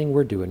by anything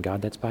we're doing,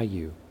 God, that's by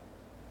you.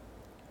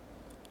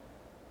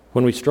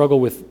 When we struggle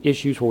with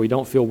issues where we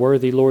don't feel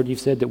worthy, Lord, you've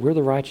said that we're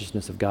the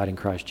righteousness of God in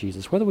Christ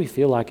Jesus. Whether we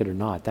feel like it or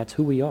not, that's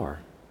who we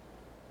are.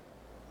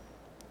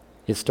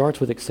 It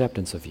starts with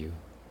acceptance of you,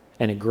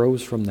 and it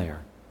grows from there.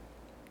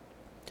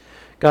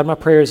 God, my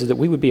prayer is that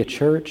we would be a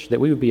church,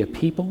 that we would be a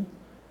people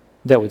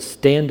that would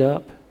stand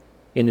up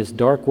in this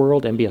dark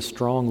world and be a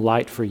strong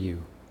light for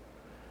you.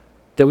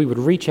 That we would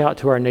reach out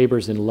to our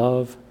neighbors in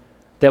love,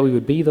 that we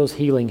would be those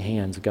healing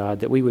hands, God,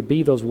 that we would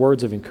be those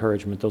words of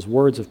encouragement, those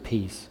words of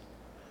peace,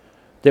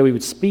 that we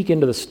would speak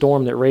into the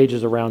storm that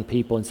rages around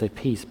people and say,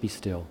 peace, be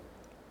still.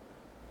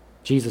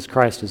 Jesus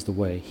Christ is the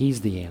way.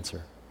 He's the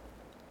answer.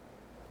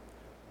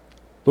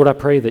 Lord, I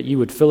pray that you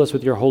would fill us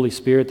with your Holy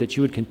Spirit, that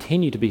you would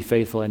continue to be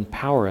faithful and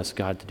empower us,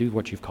 God, to do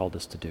what you've called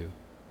us to do.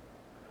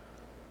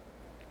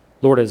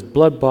 Lord, as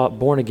blood-bought,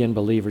 born-again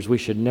believers, we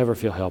should never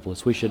feel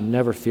helpless. We should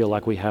never feel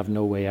like we have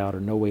no way out or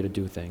no way to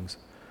do things.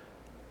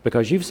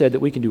 Because you've said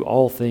that we can do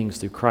all things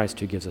through Christ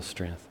who gives us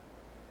strength.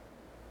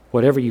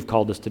 Whatever you've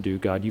called us to do,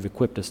 God, you've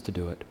equipped us to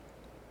do it.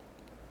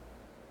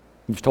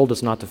 You've told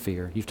us not to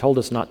fear. You've told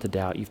us not to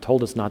doubt. You've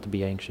told us not to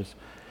be anxious.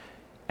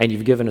 And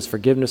you've given us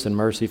forgiveness and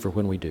mercy for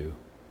when we do.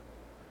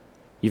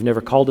 You've never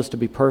called us to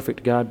be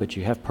perfect, God, but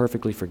you have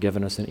perfectly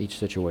forgiven us in each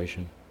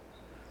situation.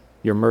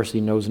 Your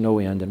mercy knows no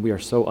end, and we are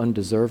so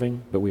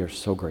undeserving, but we are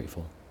so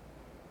grateful.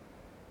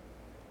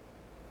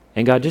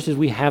 And God, just as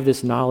we have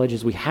this knowledge,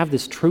 as we have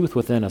this truth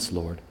within us,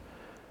 Lord,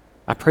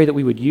 I pray that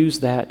we would use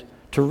that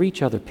to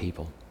reach other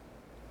people.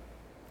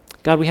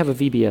 God, we have a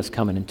VBS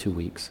coming in 2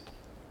 weeks.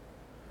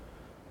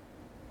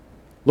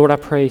 Lord, I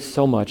pray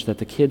so much that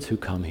the kids who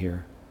come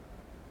here,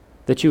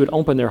 that you would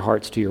open their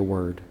hearts to your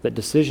word, that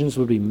decisions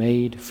would be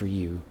made for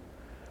you,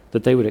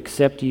 that they would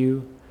accept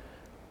you,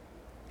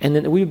 and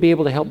that we would be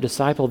able to help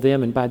disciple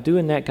them, and by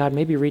doing that, God,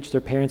 maybe reach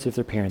their parents if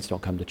their parents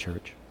don't come to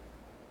church.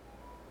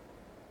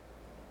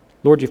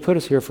 Lord, you've put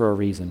us here for a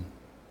reason.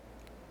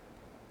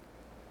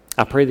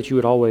 I pray that you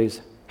would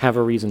always have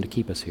a reason to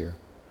keep us here,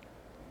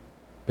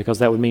 because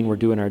that would mean we're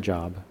doing our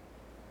job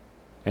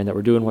and that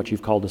we're doing what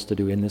you've called us to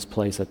do in this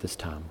place at this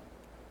time.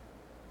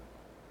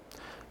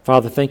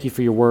 Father, thank you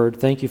for your word.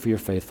 Thank you for your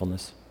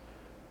faithfulness.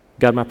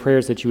 God, my prayer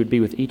is that you would be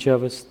with each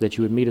of us, that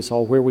you would meet us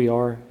all where we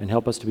are and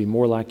help us to be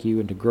more like you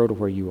and to grow to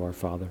where you are,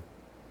 Father.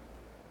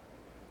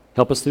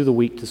 Help us through the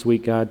week this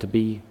week, God, to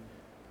be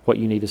what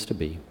you need us to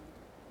be.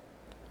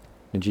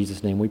 In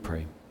Jesus' name we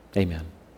pray. Amen.